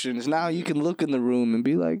have options. Now you can look in the room and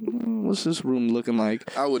be like, "What's this room looking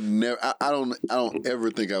like?" I would never. I don't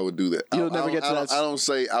ever think I would do that. You'll never get to that. I don't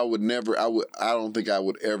say I would never. I don't think I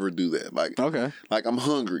would ever do that. Like, okay. Like I'm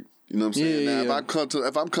hungry. You know what I'm saying? Now,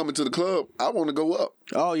 if I'm coming to the club, I want to go up.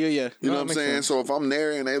 Oh yeah. You know what I'm saying? Sense. So if I'm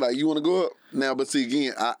there and they like, you want to go up now, but see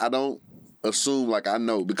again, I don't assume like I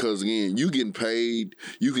know because again, you getting paid,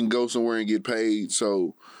 you can go somewhere and get paid.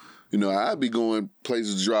 So, I'd be going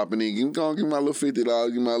places dropping in, give me my little $50,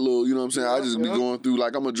 give me my little, you know what I'm saying? I just be going through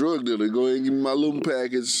like I'm a drug dealer. Go ahead and give me my little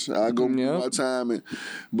package. I go my time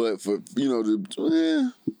but for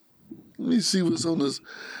let me see what's on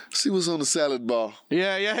the salad bar.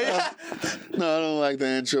 Yeah. No, I don't like the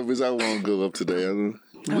anchovies. I won't go up today.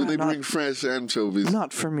 Will they bring fresh anchovies?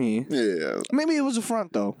 Not for me. Yeah. Maybe it was a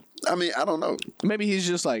front though. I mean, I don't know. Maybe he's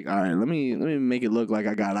just like, all right, let me make it look like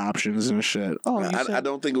I got options and shit. Oh, I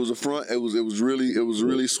don't think it was a front. It was really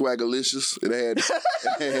swaggalicious.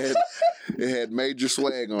 It had major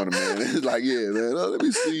swag on it, man. It's like, yeah, man. Let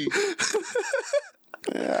me see.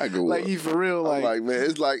 Yeah, I go like up. He for real, like man,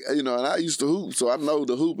 it's like and I used to hoop, so I know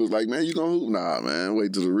the hoop is like, man, you gonna hoop? Nah, man,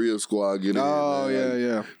 wait till the real squad get in. Oh man.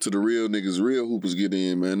 yeah. To the real niggas, real hoopers get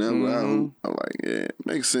in, man. That's what I hoop. I'm like, yeah,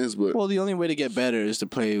 makes sense, but well, the only way to get better is to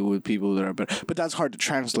play with people that are better, but that's hard to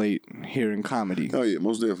translate here in comedy. Oh yeah,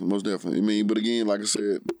 most definitely. I mean, but again, like I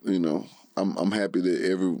said, I'm happy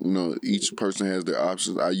that each person has their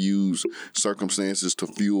options. I use circumstances to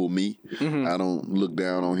fuel me. Mm-hmm. I don't look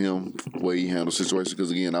down on him the way he handles situations because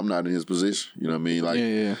again, I'm not in his position. You know what I mean? Like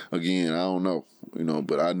again, I don't know.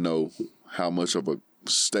 But I know how much of a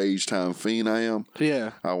stage time fiend I am.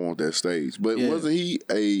 Yeah, I want that stage. But wasn't he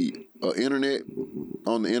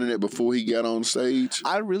on the internet before he got on stage?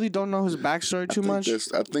 I really don't know his backstory too much.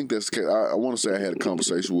 I think that's. I want to say I had a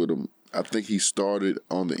conversation with him. I think he started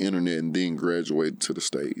on the internet and then graduated to the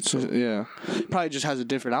stage. So. Yeah, probably just has a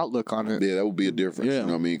different outlook on it. Yeah, that would be a difference. Yeah. You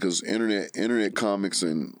know what I mean? Because internet comics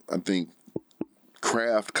and I think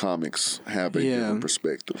craft comics have a different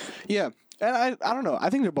perspective. Yeah. And I don't know. I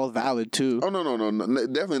think they're both valid too. Oh no,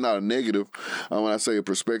 definitely not a negative. When I say a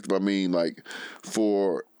perspective, I mean like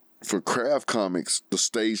for craft comics, the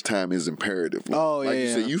stage time is imperative. Like you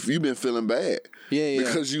said, you've been feeling bad.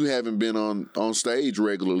 Because you haven't been on stage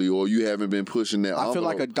regularly or you haven't been pushing that. I feel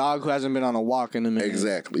like a dog who hasn't been on a walk in a minute.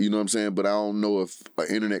 Exactly. You know what I'm saying? But I don't know if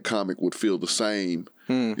an internet comic would feel the same.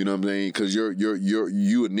 You know what I'm saying? Because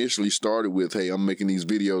you initially started with, hey, I'm making these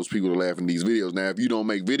videos, people are laughing at these videos. Now, if you don't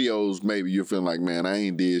make videos, maybe you're feeling like, man, I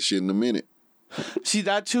ain't did shit in a minute. See,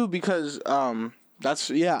 that too, because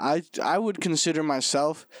I would consider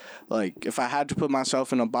myself, like, if I had to put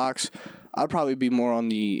myself in a box, I'd probably be more on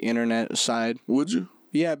the internet side. Would you?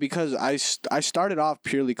 Yeah, because I started off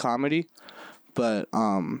purely comedy, but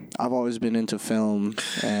I've always been into film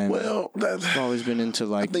and I've always been into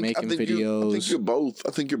making videos. I think you're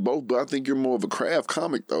both. But I think you're more of a craft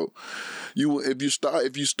comic though. If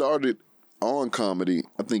you started on comedy,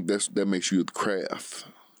 I think that makes you a craft.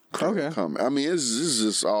 Okay. I mean, it's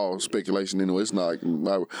just all speculation anyway. It's not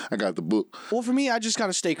like I got the book. Well, for me, I just got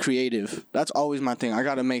to stay creative. That's always my thing. I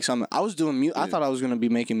got to make something. I was doing I thought I was going to be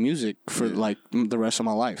making music for like the rest of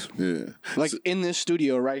my life. Yeah. Like in this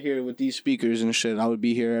studio right here with these speakers and shit, I would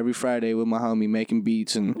be here every Friday with my homie making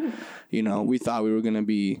beats and, we thought we were going to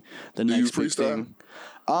be the next big thing.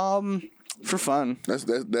 For fun. That's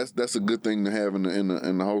a good thing to have in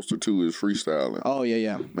the holster too is freestyling. Oh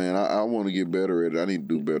yeah. Man, I want to get better at it. I need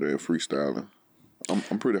to do better at freestyling.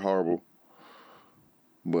 I'm pretty horrible,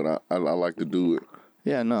 but I like to do it.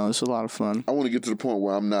 Yeah, no, it's a lot of fun. I want to get to the point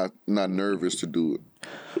where I'm not nervous to do it.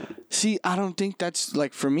 See, I don't think that's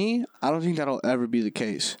for me. I don't think that'll ever be the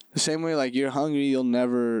case. The same way you're hungry, you'll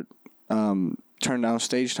never turn down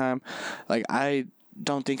stage time.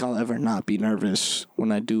 don't think I'll ever not be nervous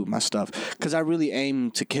when I do my stuff, because I really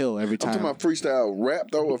aim to kill every time. I'm talking about freestyle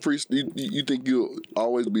rap though, or you think you'll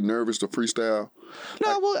always be nervous to freestyle?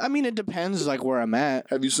 No, well, I mean, it depends, like, where I'm at.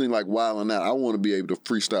 Have you seen, like, Wild 'N Out? I want to be able to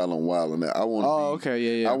freestyle on Wild 'N Out. I want. Oh,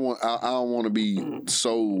 okay, yeah. I don't want to be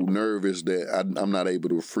so nervous that I'm not able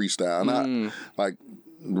to freestyle. Not like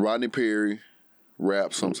Rodney Perry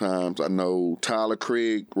raps sometimes. I know Tyler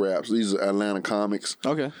Craig raps. These are Atlanta comics.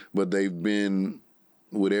 Okay. But they've been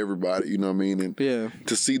with everybody, you know what I mean? And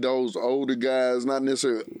to see those older guys, not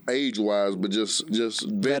necessarily age-wise, but just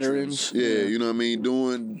veterans. Yeah, you know what I mean?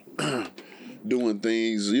 Doing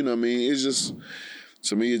things, you know what I mean? It's just,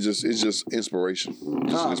 to me, it's just inspiration.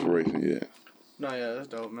 Just inspiration, yeah. No, yeah, that's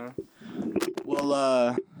dope, man. Well,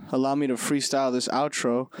 allow me to freestyle this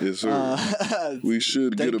outro. Yes, sir. We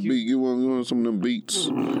should get a beat. You want some of them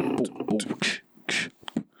beats?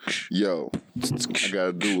 Yo, I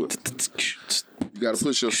gotta do it. You gotta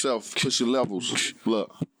push your levels.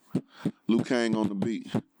 Look. Luke Kang on the beat.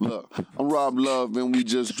 Look, I'm Rob Love and we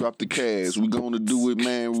just dropped the cash. We gonna do it,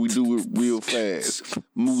 man. We do it real fast.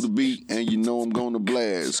 Move the beat and you know I'm gonna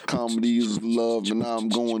blast. Comedy is love and I'm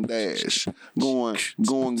going dash. Going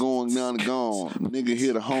down the gone. Nigga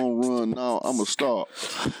hit a home run, now I'm a star.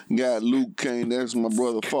 Got Luke Kang, that's my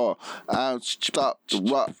brother far. I stopped to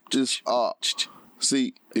rock this art.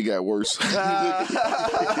 See, it got worse. Nah,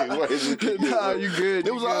 you good.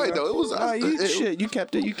 It was alright though. It was shit. You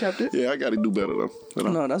kept it. Yeah, I got to do better though.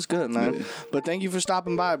 No, that's good, man. Yeah. But thank you for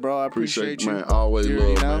stopping by, bro. I appreciate you, man. Always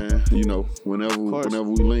love, man. You know, whenever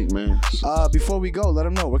we link, man. Before we go, let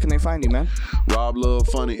them know where can they find you, man. Rob Love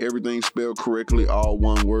Funny, everything spelled correctly, all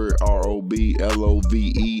one word.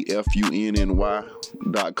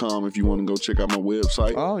 RobLoveFunny.com if you want to go check out my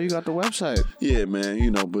website. Oh, you got the website? Yeah, man.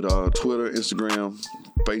 You know, but Twitter, Instagram,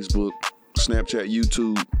 Facebook, Snapchat,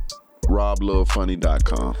 YouTube,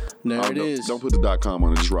 RobLoveFunny.com. There it is. Don't put the .com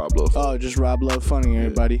on it, just Rob Love Funny. Oh, just Rob Love Funny,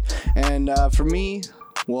 everybody. And for me,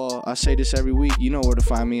 well, I say this every week. You know where to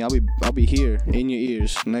find me. I'll be here in your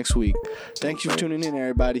ears next week. Thanks for tuning in,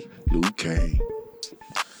 everybody. Luke Kang.